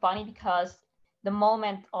was so funny because the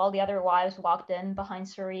moment all the other wives walked in behind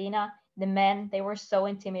Serena, the men, they were so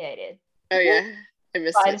intimidated. Oh, yeah. I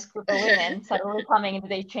missed by it. this group of women suddenly coming into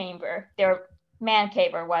the chamber. Their man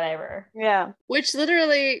cave or whatever. Yeah. Which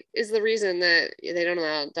literally is the reason that they don't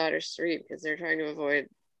allow daughters to read, because they're trying to avoid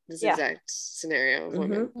this exact scenario of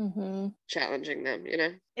women Mm-hmm. challenging them, you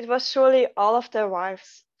know? It was surely all of their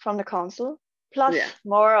wives from the council, plus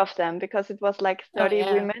more of them, because it was like 30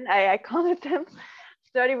 women. I counted them.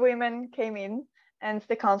 30 women came in, and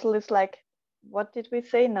the council is like, what did we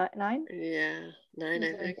say? Nine? Yeah, 9,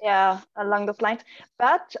 I think. Yeah, along those lines.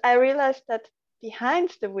 But I realized that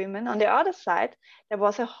behind the women, on the other side, there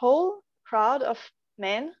was a whole crowd of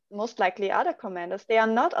men, most likely other commanders. They are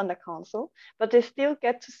not on the council, but they still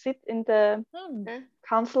get to sit in the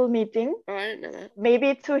council meeting. Oh, I didn't know that.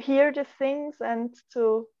 Maybe to hear the things and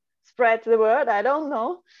to spread the word. I don't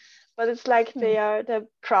know. But it's like they're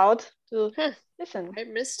proud to listen. I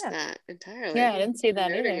missed that entirely. Yeah, I didn't see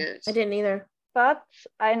that either. I didn't either. But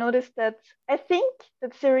I noticed that I think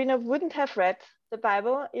that Serena wouldn't have read the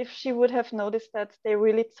Bible if she would have noticed that they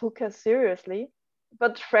really took her seriously.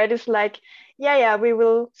 But Fred is like, yeah, we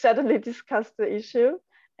will certainly discuss the issue.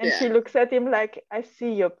 And she looks at him like, I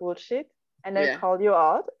see your bullshit and I call you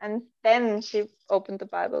out. And then she opened the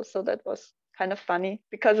Bible. So that was kind of funny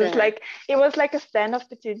because it's like, it was like a standoff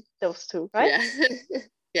between those two, right? Yeah.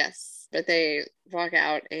 Yes. But they walk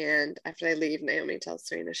out, and after they leave, Naomi tells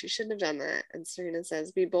Serena she shouldn't have done that. And Serena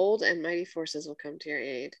says, be bold and mighty forces will come to your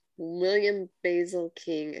aid. William Basil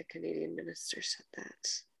King, a Canadian minister, said that.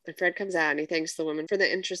 And Fred comes out and he thanks the women for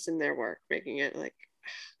the interest in their work, making it like,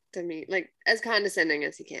 to me, like as condescending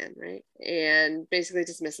as he can, right? And basically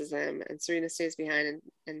dismisses them. And Serena stays behind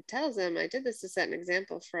and tells them, I did this to set an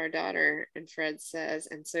example for our daughter. And Fred says,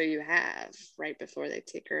 and so you have, right before they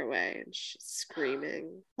take her away. And she's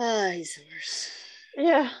screaming. He's the worst.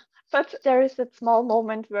 Yeah, but there is that small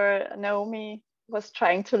moment where Naomi was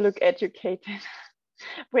trying to look educated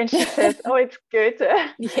when she says, oh, it's good.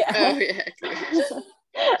 Yeah. Oh, yeah.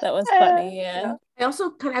 That was funny. Yeah. I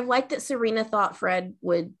also kind of liked that Serena thought Fred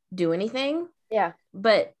would do anything. Yeah.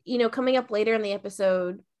 But, coming up later in the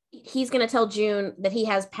episode, he's going to tell June that he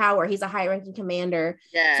has power. He's a high ranking commander.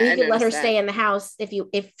 Yeah. So he could let her stay in the house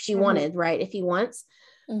if she wanted, right? If he wants.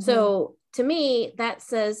 Mm-hmm. So to me, that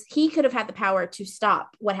says he could have had the power to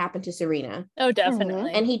stop what happened to Serena. Oh,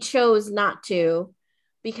 definitely. And he chose not to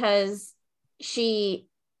because she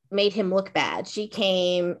made him look bad. She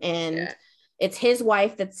came and it's his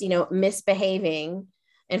wife that's, misbehaving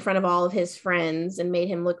in front of all of his friends and made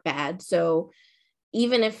him look bad. So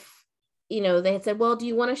even if, they had said, well, do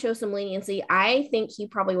you want to show some leniency? I think he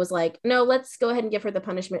probably was like, no, let's go ahead and give her the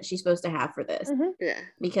punishment she's supposed to have for this. Mm-hmm. Yeah.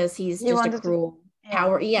 Because he's just a cruel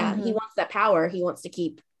power. Yeah. Mm-hmm. He wants that power. He wants to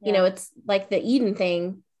keep, it's like the Eden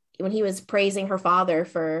thing when he was praising her father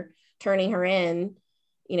for turning her in,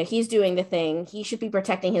 he's doing the thing. He should be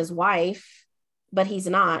protecting his wife, but he's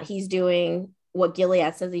not. He's doing what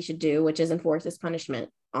Gilead says he should do, which is enforce his punishment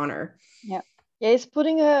on her. Yeah. Yeah, he's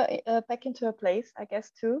putting her back into her place, I guess,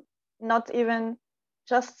 too. Not even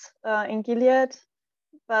just in Gilead,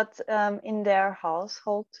 but in their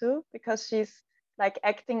household, too, because she's like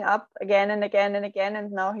acting up again and again and again.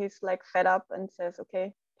 And now he's like fed up and says,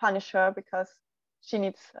 okay, punish her because she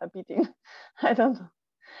needs a beating. I don't know.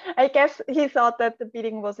 I guess he thought that the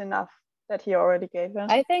beating was enough that he already gave her.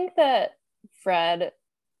 I think that Fred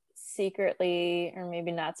secretly, or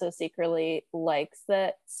maybe not so secretly, likes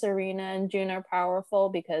that Serena and June are powerful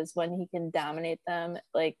because when he can dominate them,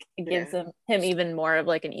 like it gives him even more of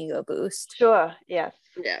like an ego boost. Sure. Yes.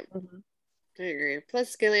 Yeah. Mm-hmm. I agree.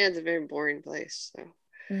 Plus, Gilead's a very boring place, so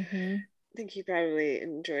I think he probably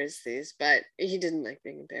enjoys these, but he didn't like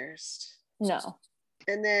being embarrassed. No.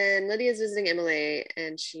 And then Lydia's visiting Emily,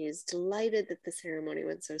 and she's delighted that the ceremony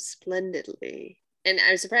went so splendidly. And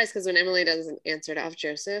I was surprised because when Emily doesn't answer to off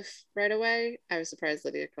Joseph right away, I was surprised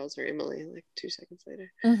Lydia calls her Emily like 2 seconds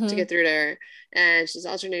later to get through to her. And she's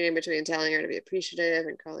alternating between telling her to be appreciative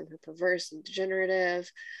and calling her perverse and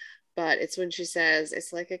degenerative. But it's when she says,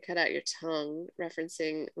 it's like I cut out your tongue,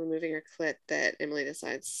 referencing removing her clit, that Emily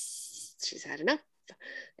decides she's had enough.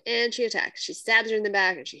 And she attacks. She stabs her in the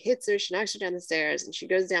back and she hits her. She knocks her down the stairs and she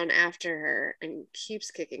goes down after her and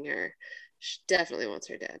keeps kicking her. She definitely wants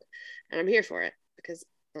her dead. And I'm here for it because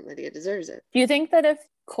Aunt Lydia deserves it. Do you think that if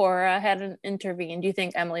Cora hadn't intervened, do you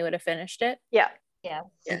think Emily would have finished it? Yeah. Yeah,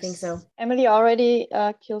 yes. I think so. Emily already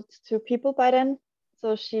killed 2 people by then.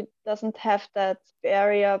 So she doesn't have that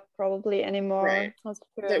barrier probably anymore. Right.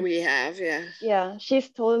 That we have, yeah. Yeah, she's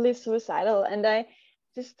totally suicidal. And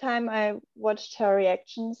this time I watched her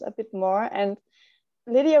reactions a bit more, and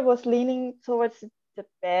Lydia was leaning towards the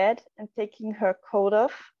bed and taking her coat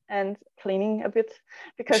off and cleaning a bit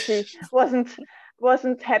because she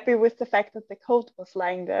wasn't happy with the fact that the coat was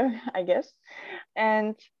lying there, I guess.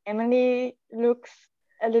 And Emily looks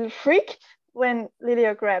a little freaked when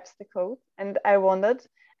Lydia grabs the coat, and I wondered.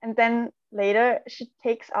 And then later she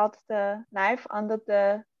takes out the knife under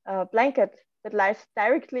the blanket that lies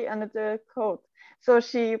directly under the coat. So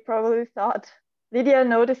she probably thought Lydia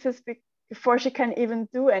notices before she can even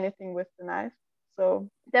do anything with the knife. So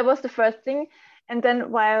that was the first thing. And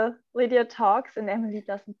then while Lydia talks and Emily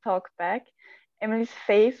doesn't talk back, Emily's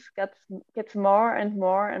face gets more and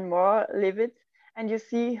more and more livid. And you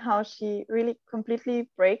see how she really completely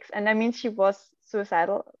breaks. And I mean, she was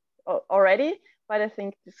suicidal already, but I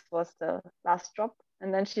think this was the last drop.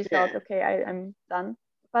 And then she thought, okay, I'm done.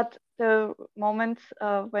 But the moment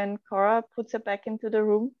when Cora puts her back into the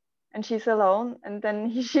room and she's alone, and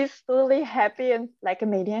then she's totally happy and like a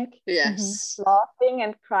maniac. Yes. Laughing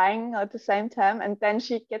and crying at the same time. And then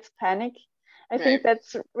she gets panic. I think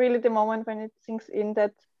that's really the moment when it sinks in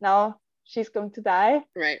that now she's going to die.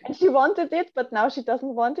 Right. And she wanted it, but now she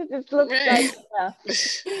doesn't want it. It looks like,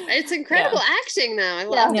 It's incredible acting though. I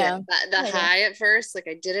loved it. The high at first, like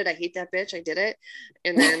I did it. I hate that bitch. I did it.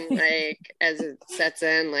 And then like as it sets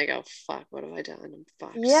in, like, oh fuck, what have I done? I'm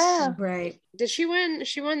fucked. Yeah. Right. Did she win?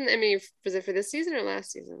 She won. I mean, was it for this season or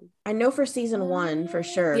last season? I know for season 1 for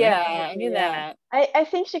sure. Yeah, I knew that. I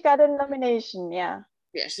think she got a nomination. Yeah.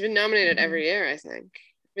 Yeah, she's been nominated every year, I think.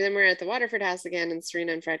 But then we're at the Waterford house again, and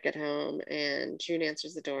Serena and Fred get home, and June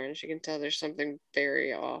answers the door, and she can tell there's something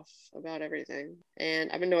very off about everything. And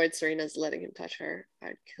I'm annoyed Serena's letting him touch her.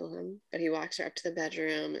 I'd kill him. But he walks her up to the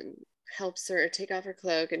bedroom and helps her take off her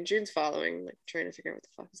cloak, and June's following, like trying to figure out what the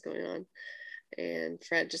fuck is going on. And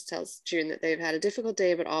Fred just tells June that they've had a difficult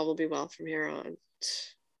day, but all will be well from here on.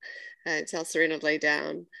 And tells Serena to lay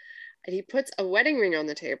down. And he puts a wedding ring on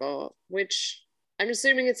the table, which I'm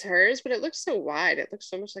assuming it's hers, but it looks so wide. It looks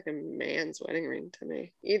so much like a man's wedding ring to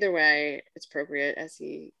me. Either way, it's appropriate, as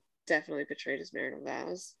he definitely betrayed his marital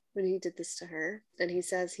vows when he did this to her. And he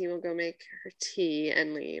says he will go make her tea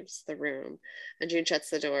and leaves the room. And June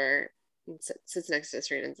shuts the door and sits next to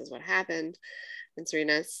Serena and says what happened. And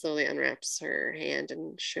Serena slowly unwraps her hand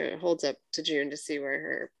and holds up to June to see where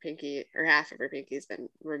her pinky, or half of her pinky, has been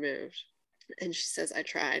removed. And she says, I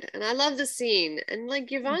tried. And I love the scene. And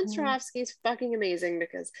like Yvonne Strahovski is fucking amazing,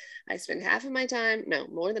 because I spend more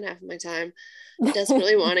than half of my time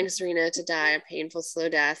desperately wanting Serena to die a painful, slow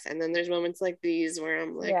death. And then there's moments like these where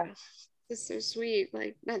I'm like, oh, this is so sweet.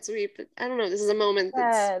 Like, not sweet, but I don't know. This is a moment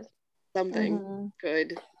that's something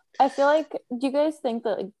good. I feel like, do you guys think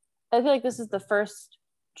that, I feel like this is the first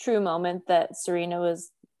true moment that Serena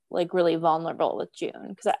was like really vulnerable with June?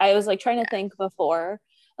 Because I was like trying to think before.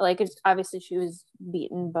 Like, it's obviously she was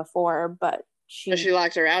beaten before, but she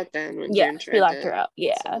locked her out then when June tried she locked her out.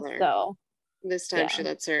 Yeah. So this time she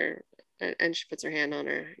lets her, and she puts her hand on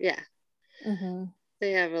her. Yeah.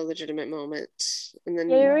 They have a legitimate moment, and then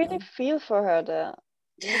you really feel for her there.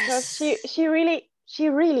 Because she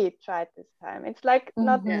really tried this time. It's like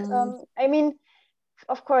not. I mean,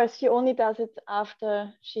 of course, she only does it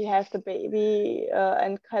after she has the baby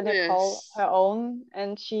and kind of call her own,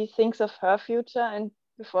 and she thinks of her future. And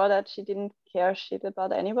before that, she didn't care shit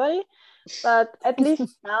about anybody. But at least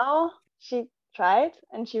now she tried,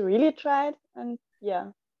 and she really tried. And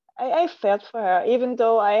I felt for her, even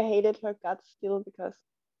though I hated her guts still, because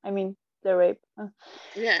I mean the rape. And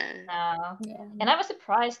I was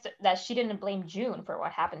surprised that she didn't blame June for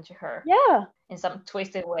what happened to her. Yeah. In some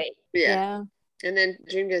twisted way. Yeah. And then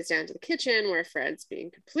June goes down to the kitchen where Fred's being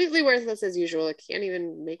completely worthless as usual. He can't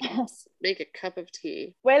even make a cup of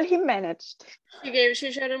tea. Well, he managed.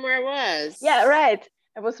 She showed him where it was. Yeah, right.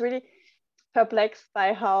 I was really perplexed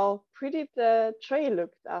by how pretty the tray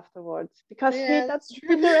looked afterwards, because he did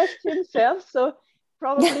the rest himself. So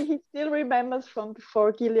probably he still remembers from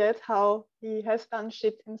before Gilead how he has done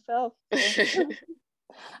shit himself. So.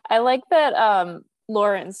 I like that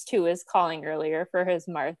Lawrence too is calling earlier for his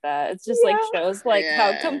Martha. It's just like shows like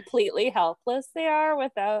how completely helpless they are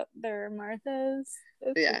without their Marthas.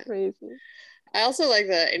 It's so crazy. I also like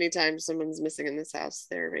that anytime someone's missing in this house,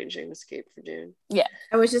 they're arranging an escape for June. Yeah.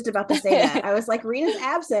 I was just about to say that. I was like, Rita's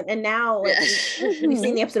absent. And now like, we've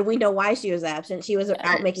seen the episode. We know why she was absent. She was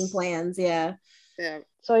out making plans. Yeah. Yeah.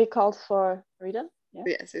 So he calls for Rita? Yeah.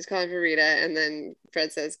 Yes, he's calling for Rita. And then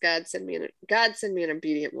Fred says, God send me an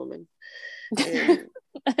obedient woman. And,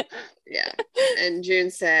 and June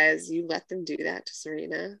says, you let them do that to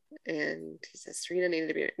Serena. And he says, Serena needed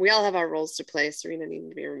to be, we all have our roles to play. Serena needed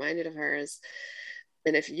to be reminded of hers.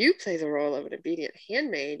 And if you play the role of an obedient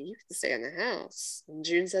handmaid, you can stay in the house. And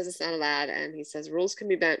June says it's not allowed, and he says rules can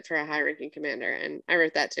be bent for a high-ranking commander. And I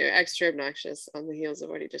wrote that too. Extra obnoxious on the heels of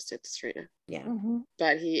what he just did to Serena. Yeah.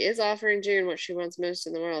 But he is offering June what she wants most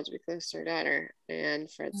in the world, to be close to her daughter. And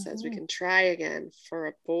Fred says, we can try again for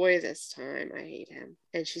a boy this time. I hate him.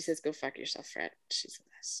 And she says, go fuck yourself, Fred. She's the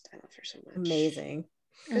best. I love her so much. Amazing.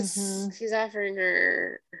 Because he's offering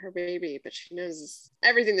her baby, but she knows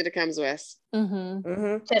everything that it comes with.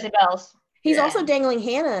 Jezebel's. He's also dangling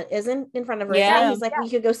Hannah, isn't in front of her. Yeah. He's like,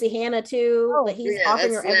 we could go see Hannah too. Oh, Like he's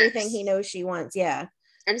offering her everything he knows she wants. Yeah.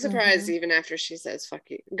 I'm surprised even after she says, fuck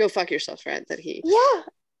you, go fuck yourself, Fred, that he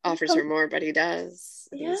offers her more, but he does.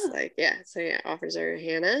 He's like, offers her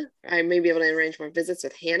Hannah. I may be able to arrange more visits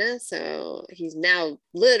with Hannah. So he's now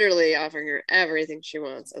literally offering her everything she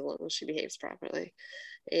wants as long as she behaves properly.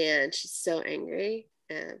 And she's so angry,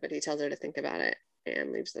 but he tells her to think about it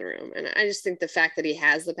and leaves the room. And I just think the fact that he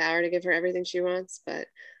has the power to give her everything she wants, but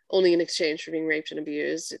only in exchange for being raped and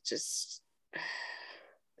abused, it's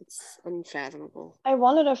unfathomable. I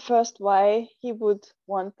wondered at first why he would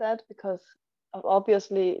want that, because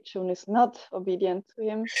obviously June is not obedient to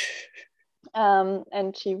him.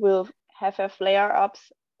 And she will have her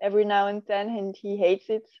flare-ups every now and then, and he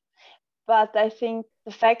hates it. But I think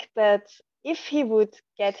the fact that if he would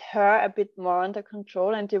get her a bit more under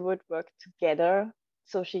control and they would work together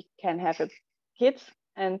so she can have a kid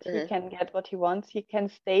and he can get what he wants, he can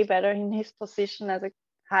stay better in his position as a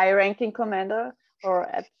high-ranking commander, or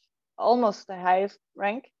at almost the highest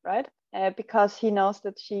rank, right? Because he knows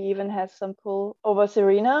that she even has some pull over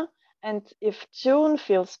Serena. And if June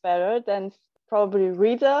feels better, then probably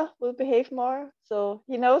Rita will behave more. So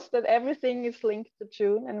he knows that everything is linked to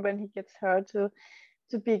June, and when he gets her to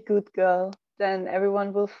be a good girl, then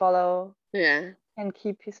everyone will follow and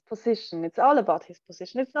keep his position. It's all about his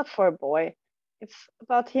position. It's not for a boy. It's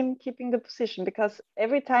about him keeping the position, because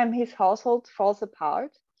every time his household falls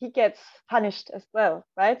apart, he gets punished as well,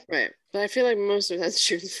 right? Right. But I feel like most of that's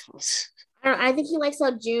June's fault. I think he likes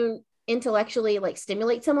how June intellectually like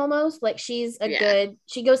stimulates him almost. Like she's a good,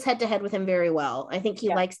 she goes head to head with him very well. I think he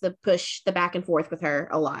likes the push, the back and forth with her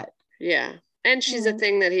a lot. Yeah. And she's a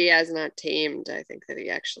thing that he has not tamed. I think that he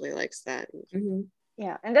actually likes that.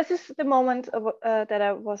 Yeah. And this is the moment that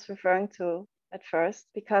I was referring to at first,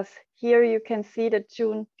 because here you can see that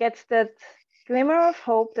June gets that glimmer of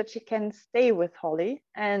hope that she can stay with Holly.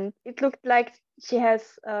 And it looked like she has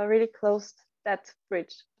really closed that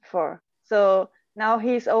bridge before. So now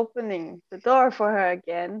he's opening the door for her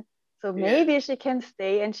again. So maybe she can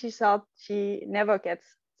stay, and she thought she never gets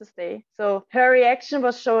to stay. So her reaction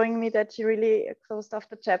was showing me that she really closed off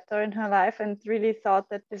the chapter in her life and really thought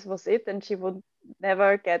that this was it, and she would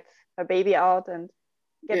never get her baby out and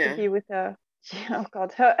get to be with her. Oh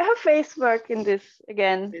God, her face work in this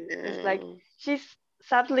again is like she's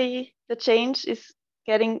sadly, the change is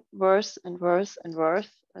getting worse and worse and worse.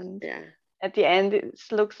 And at the end, it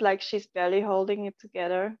looks like she's barely holding it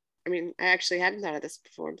together. I mean, I actually hadn't thought of this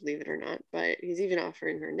before, believe it or not, but he's even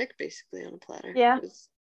offering her Nick basically on a platter. Yeah.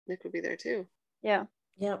 Nick would be there too. Yeah.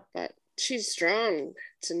 Yep. But she's strong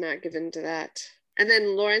to not give in to that. And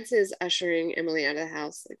then Lawrence is ushering Emily out of the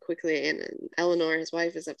house like quickly, and Eleanor, his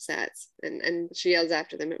wife, is upset, and she yells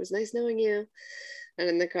after them, "It was nice knowing you." And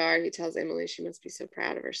in the car, he tells Emily she must be so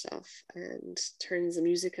proud of herself, and turns the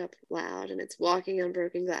music up loud, and it's Walking on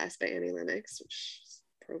Broken Glass by Annie Lennox, which is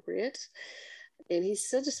appropriate. And he's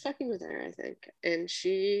still just fucking with her, I think. And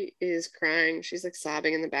she is crying. She's like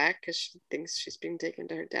sobbing in the back because she thinks she's being taken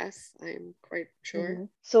to her death. I'm quite sure.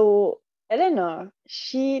 So Eleanor,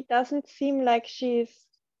 she doesn't seem like she's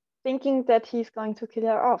thinking that he's going to kill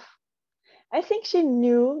her off. I think she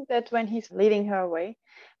knew that when he's leading her away,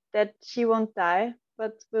 that she won't die,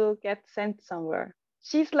 but will get sent somewhere.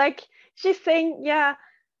 She's saying, yeah,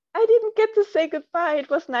 I didn't get to say goodbye. It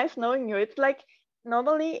was nice knowing you. It's like,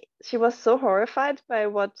 normally she was so horrified by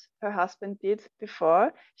what her husband did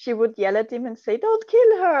before, she would yell at him and say, don't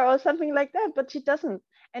kill her, or something like that, but she doesn't.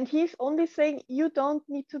 And he's only saying, you don't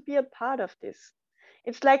need to be a part of this.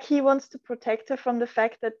 It's like he wants to protect her from the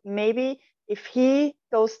fact that maybe if he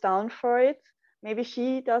goes down for it, maybe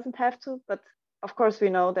she doesn't have to. But of course, we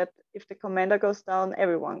know that if the commander goes down,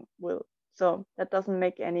 everyone will. So that doesn't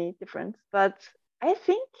make any difference. But I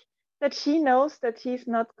think that she knows that he's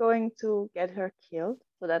not going to get her killed.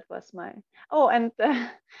 So that was my... Oh, and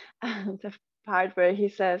the part where he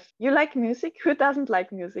says, you like music? Who doesn't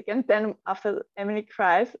like music? And then after Emily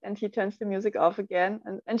cries and he turns the music off again,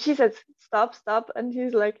 and she says, stop. And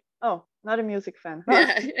he's like, oh, not a music fan.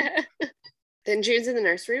 Huh? Yeah. Then June's in the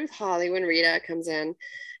nursery with Holly when Rita comes in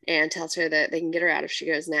and tells her that they can get her out if she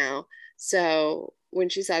goes now. So when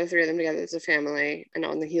she saw the three of them together as a family, and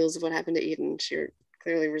on the heels of what happened to Eden, she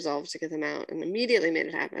clearly resolved to get them out and immediately made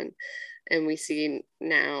it happen. And we see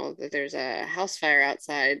now that there's a house fire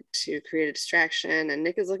outside to create a distraction, and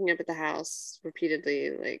Nick is looking up at the house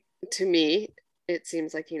repeatedly. Like, to me, it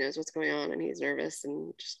seems like he knows what's going on and he's nervous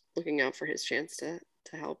and just looking out for his chance to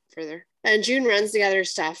help further. And June runs to gather her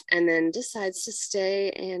stuff and then decides to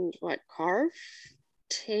stay and carve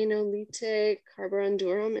Tenolite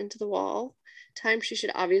Carborundurum into the wall. Time she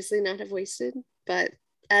should obviously not have wasted, but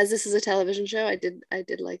as this is a television show, I did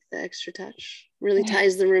like the extra touch. Really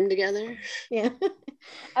ties the room together. Yeah.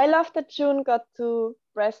 I love that June got to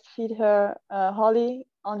breastfeed her Holly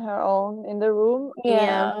on her own in the room.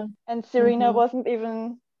 Yeah. And Serena wasn't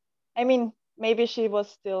even, I mean, maybe she was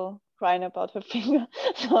still crying about her finger.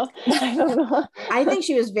 So I don't know. I think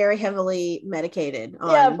she was very heavily medicated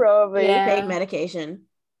on probably pain medication.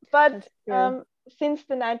 But since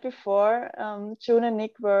the night before, June and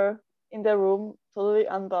Nick were in the room totally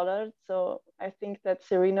unbothered. So I think that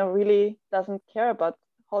Serena really doesn't care about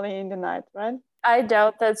Holly in the night, right? I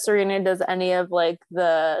doubt that Serena does any of like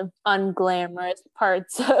the unglamorous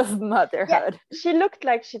parts of motherhood. Yeah, she looked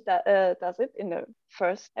like she does it in the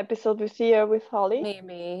first episode we see her with Holly.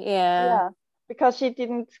 Maybe, yeah. Because she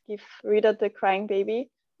didn't give Rita the crying baby,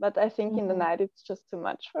 but I think in the night it's just too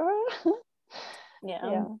much for her.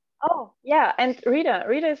 Yeah. Oh, yeah, and Rita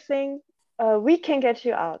is saying, we can get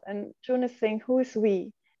you out. And June is saying, who is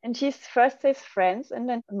we? And she first says friends and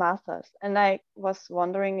then Martha's. And I was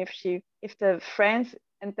wondering if the friends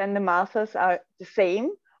and then the Martha's are the same,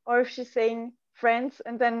 or if she's saying friends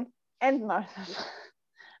and Martha's.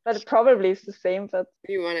 But it probably is the same. But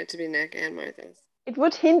you want it to be Nick and Martha's. It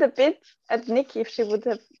would hint a bit at Nick if she would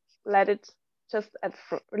have let it just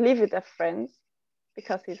leave it as friends,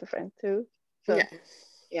 because he's a friend too. So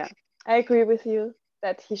yeah, I agree with you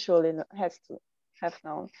that he surely has to have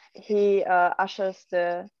known. He ushers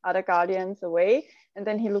the other guardians away, and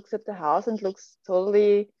then he looks at the house and looks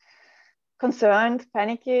totally concerned,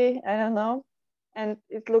 panicky, I don't know. And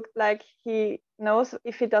it looked like he knows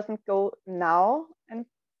if he doesn't go now and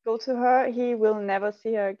go to her, he will never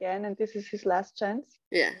see her again, and this is his last chance.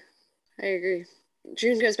 Yeah, I agree.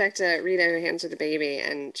 June goes back to Rita, who hands her the baby,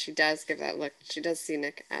 and she does give that look. She does see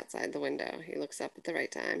Nick outside the window. He looks up at the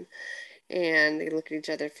right time. And they look at each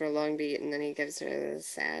other for a long beat, and then he gives her the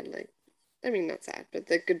sad, not sad, but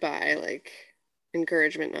the goodbye,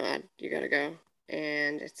 encouragement nod. You gotta go.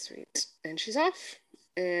 And it's sweet. And she's off.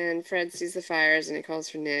 And Fred sees the fires, and he calls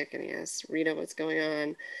for Nick, and he asks Rita what's going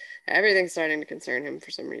on. Everything's starting to concern him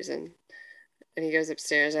for some reason. And he goes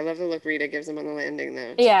upstairs. I love the look Rita gives him on the landing,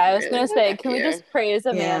 though. Yeah, I was going to say, can we just praise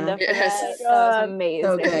Amanda for that? That was amazing.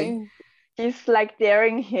 So good. She's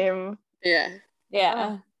daring him. Yeah.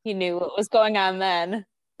 Yeah. He knew what was going on then.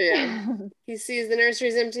 Yeah. He sees the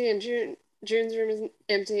nursery's empty and June's room is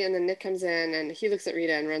empty, and then Nick comes in and he looks at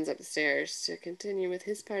Rita and runs up the stairs to continue with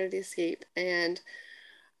his part of the escape. And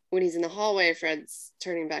when he's in the hallway, Fred's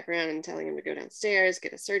turning back around and telling him to go downstairs,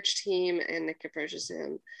 get a search team, and Nick approaches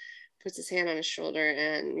him, puts his hand on his shoulder,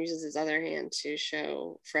 and uses his other hand to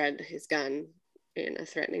show Fred his gun in a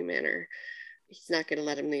threatening manner. He's not going to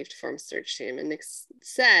let him leave to form a search team. And Nick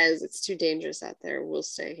says, it's too dangerous out there. We'll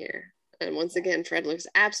stay here. And once again, Fred looks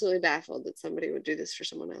absolutely baffled that somebody would do this for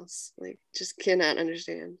someone else. Just cannot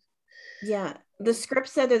understand. Yeah. The script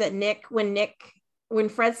said that when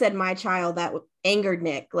Fred said my child, that angered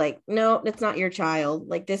Nick. No, that's not your child.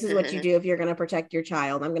 This is what you do if you're going to protect your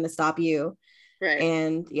child. I'm going to stop you. Right.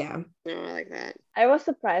 And yeah. No, I like that. I was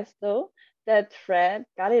surprised, though, that Fred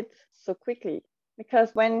got it so quickly.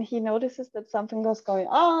 Because when he notices that something was going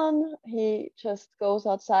on, he just goes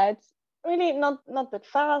outside, really not that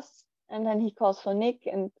fast. And then he calls for Nick,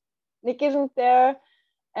 and Nick isn't there.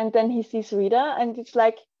 And then he sees Rita, and it's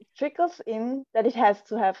it trickles in that it has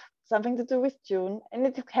to have something to do with June. And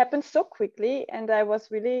it happens so quickly. And I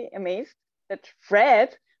was really amazed that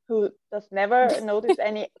Fred, who does never notice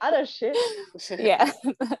any other shit,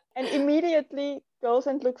 and immediately goes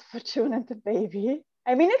and looks for June and the baby.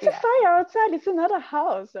 I mean, it's a fire outside. It's another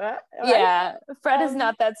house, right? Yeah, Fred is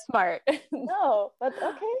not that smart. No, but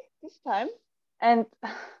okay, this time. And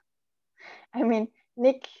I mean,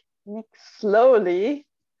 Nick slowly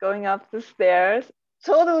going up the stairs,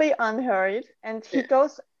 totally unhurried. And he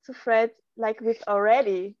goes to Fred with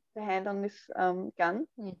already the hand on his gun.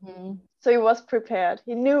 Mm-hmm. So he was prepared.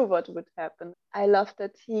 He knew what would happen. I love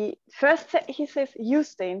that he says, you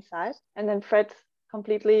stay inside. And then Fred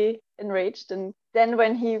completely enraged, and then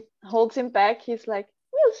when he holds him back, he's like,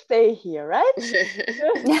 we'll stay here, right?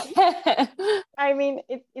 I mean,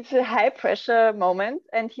 it's a high pressure moment,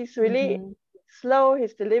 and he's really slow,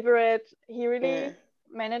 he's deliberate. He really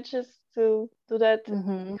manages to do that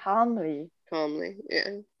calmly.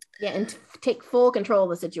 Yeah, and take full control of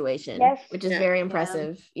the situation. Yes. Which is very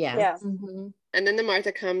impressive. Yeah. And then the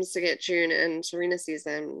Martha comes to get June, and Serena sees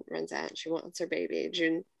them, runs out, and she wants her baby.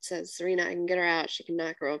 June says, Serena, I can get her out. She can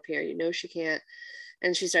not grow up here. You know she can't.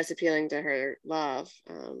 And she starts appealing to her love.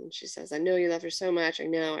 She says, I know you love her so much. I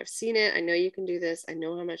know. I've seen it. I know you can do this. I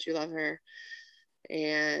know how much you love her.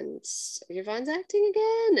 And Yvonne's acting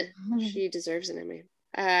again. She deserves an Emmy.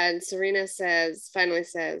 And Serena finally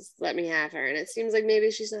says, let me have her. And it seems like maybe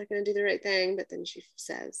she's not going to do the right thing, but then she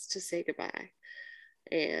says to say goodbye.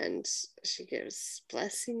 And she gives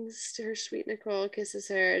blessings to her sweet Nicole, kisses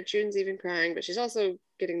her. June's even crying, but she's also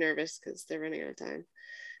getting nervous because they're running out of time.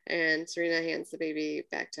 And Serena hands the baby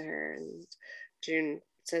back to her, and June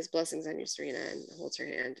says blessings on you, Serena, and holds her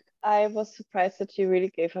hand. I was surprised that she really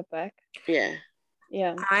gave her back. Yeah.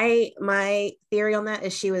 My theory on that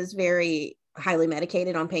is she was very highly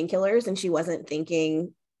medicated on painkillers, and she wasn't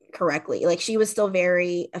thinking correctly. Like, she was still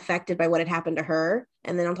very affected by what had happened to her,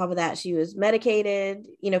 and then on top of that she was medicated,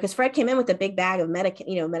 because Fred came in with a big bag of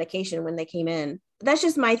medication when they came in. That's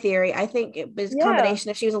just my theory. I think it was a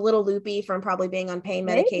combination of she was a little loopy from probably being on pain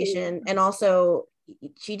medication, and also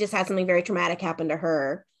she just had something very traumatic happen to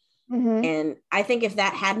her. And I think if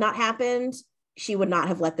that had not happened, she would not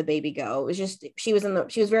have let the baby go. It was just she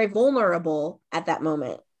was very vulnerable at that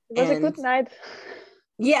moment. It was a good night.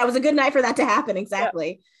 Yeah, it was a good night for that to happen. Exactly.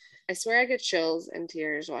 Yeah. I swear I get chills and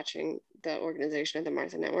tears watching the organization of the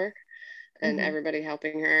Martha Network and everybody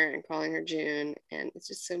helping her and calling her June. And it's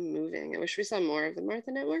just so moving. I wish we saw more of the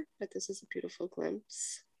Martha Network, but this is a beautiful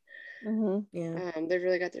glimpse. Yeah. They've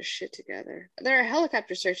really got their shit together. There are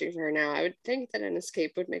helicopters searching for her now. I would think that an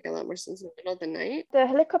escape would make a lot more sense in the middle of the night. The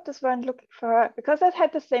helicopters weren't looking for her, because I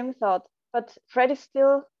had the same thought, but Fred is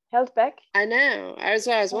still held back. I know. I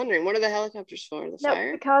was wondering, what are the helicopters for? The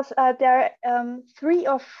fire? Because there are 3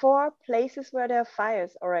 or 4 places where there are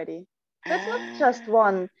fires already. So it's not just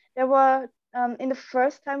one. There were, in the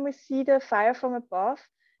first time we see the fire from above,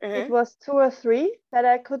 it was 2 or 3 that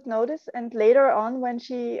I could notice. And later on, when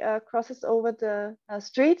she crosses over the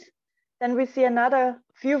street, then we see another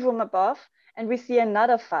view from above, and we see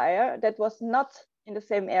another fire that was not in the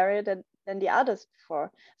same area than the others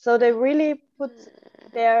before. So they really put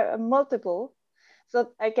there multiple.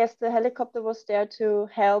 So I guess the helicopter was there to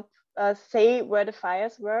help say where the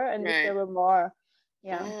fires were and if there were more.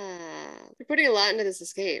 Yeah. They're putting a lot into this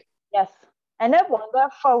escape. Yes. And I wonder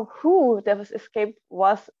for who this escape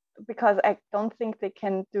was, because I don't think they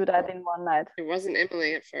can do that in one night. It wasn't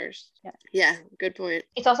Emily at first. Yeah, good point.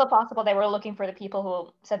 It's also possible they were looking for the people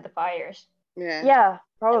who set the fires. Yeah,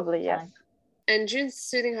 probably, yes. And June's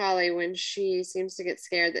soothing Holly when she seems to get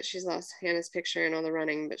scared that she's lost Hannah's picture and all the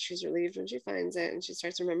running, but she's relieved when she finds it, and she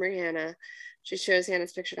starts remembering Hannah. She shows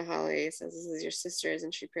Hannah's picture to Holly, says, this is your sister,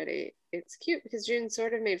 isn't she pretty? It's cute because June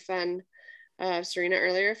sort of made fun of Serena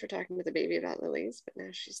earlier for talking to the baby about lilies, but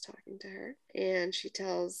now she's talking to her. And she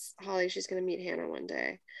tells Holly she's going to meet Hannah one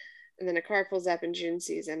day. And then a car pulls up and June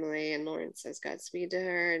sees Emily, and Lawrence says Godspeed to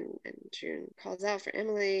her, and June calls out for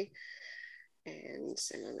Emily. And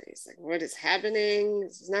Emily's like, what is happening?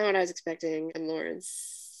 This is not what I was expecting. And Lawrence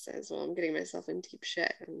says, well, I'm getting myself in deep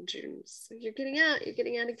shit. And June's like, you're getting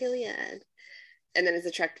out of Gilead. And then as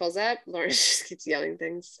the truck pulls up, Lawrence just keeps yelling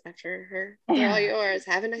things after her. They're all yours.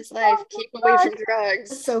 Have a nice life. Keep away from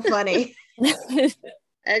drugs. So funny.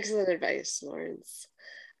 Excellent advice, Lawrence.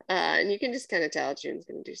 And you can just kind of tell June's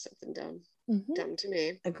going to do something dumb. Dumb to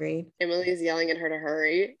me. Agreed. Emily's yelling at her to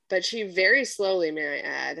hurry, but she very slowly, may I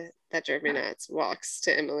add, that drove me nuts, walks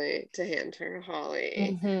to Emily to hand her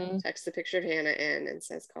Holly, texts the picture of Hannah in and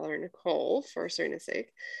says, call her Nicole for Serena's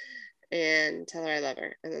sake, and tell her I love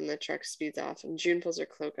her. And then the truck speeds off and June pulls her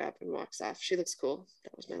cloak up and walks off. She looks cool.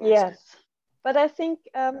 That was my last one. But I think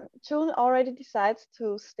June already decides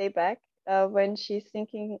to stay back when she's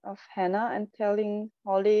thinking of Hannah and telling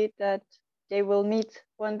Holly that they will meet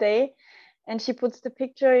one day. And she puts the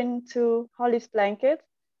picture into Holly's blanket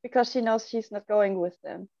because she knows she's not going with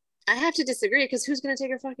them. I have to disagree, because who's going to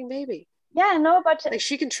take her fucking baby? Yeah, no, but... like,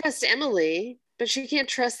 she can trust Emily, but she can't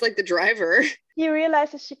trust, like, the driver. He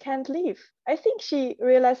realizes she can't leave. I think she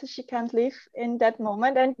realizes she can't leave in that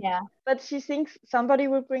moment. And but she thinks somebody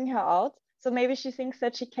will bring her out. So maybe she thinks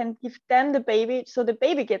that she can give them the baby, so the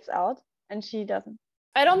baby gets out, and she doesn't.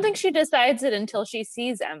 I don't think she decides it until she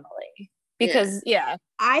sees Emily. Because,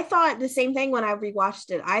 I thought the same thing when I rewatched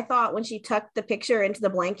it. I thought when she tucked the picture into the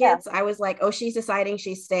blankets, I was like, oh, she's deciding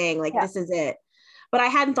she's staying. Like, this is it. But I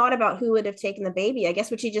hadn't thought about who would have taken the baby. I guess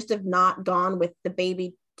would she just have not gone with the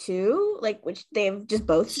baby too? Like, which they've just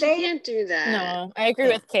both She stayed? can't do that. No, I agree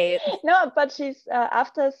with Kate. No, but she's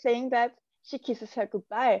after saying that, she kisses her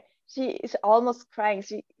goodbye. She is almost crying.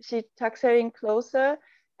 She tucks her in closer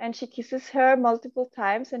and she kisses her multiple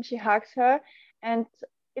times and she hugs her, and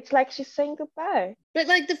it's like she's saying goodbye. But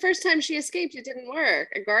like the first time she escaped, it didn't work.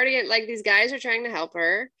 A guardian, like these guys are trying to help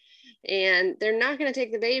her, and they're not going to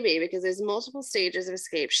take the baby because there's multiple stages of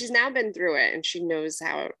escape. She's now been through it and she knows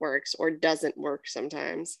how it works or doesn't work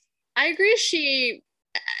sometimes. I agree. She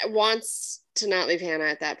wants to not leave Hannah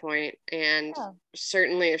at that point, and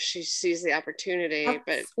certainly if she sees the opportunity. That's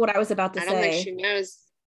but what I was about to say. I don't think she knows.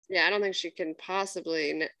 Yeah, I don't think she can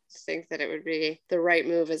possibly think that it would be the right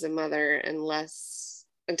move as a mother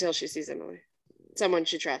until she sees Emily, someone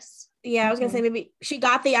she trusts. Yeah, I was gonna say maybe she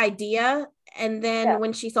got the idea, and then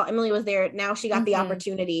when she saw Emily was there, now she got the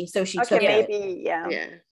opportunity, so she took it. Maybe, yeah.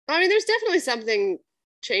 I mean, there's definitely something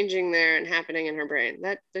changing there and happening in her brain.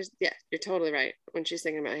 You're totally right. When she's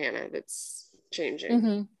thinking about Hannah, that's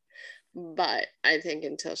changing. But I think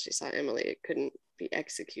until she saw Emily, it couldn't be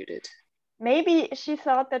executed. Maybe she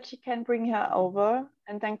thought that she can bring her over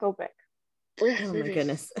and then go back. Oh my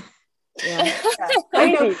goodness. Yeah.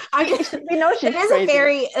 Crazy. We know she's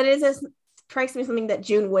crazy. It strikes me something that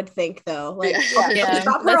June would think, though. Like,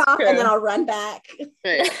 drop her off and then I'll run back.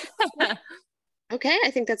 Right. Okay,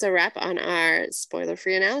 I think that's a wrap on our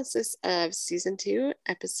spoiler-free analysis of season 2,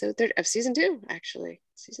 episode 30 of season 2. Actually,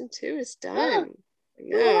 season 2 is done.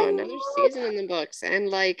 Yeah, another season in the books, and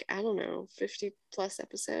like, I don't know, 50 plus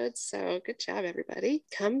episodes. So good job, everybody.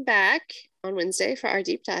 Come back on Wednesday for our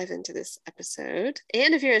deep dive into this episode.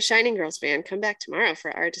 And if you're a Shining Girls fan, come back tomorrow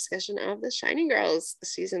for our discussion of the Shining Girls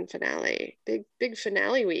season finale. Big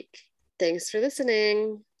finale week. Thanks for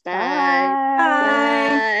listening. Bye.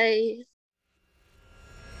 Bye.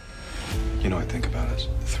 You know, I think about us,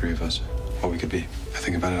 the three of us, what we could be. I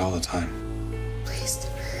think about it all the time. Please.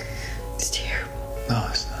 It's terrible. No,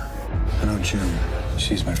 it's not. I know June.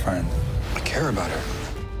 She's my friend. I care about her.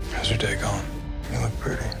 How's your day going? You look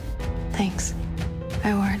pretty. Thanks.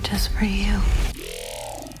 I wore it just for you.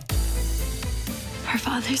 Her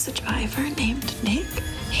father's a driver named Nick.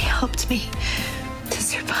 He helped me to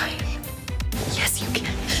survive. Yes, you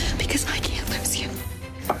can, because I can't lose you.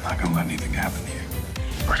 I'm not gonna let anything happen to you.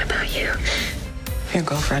 What about you? Your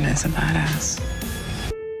girlfriend is a badass.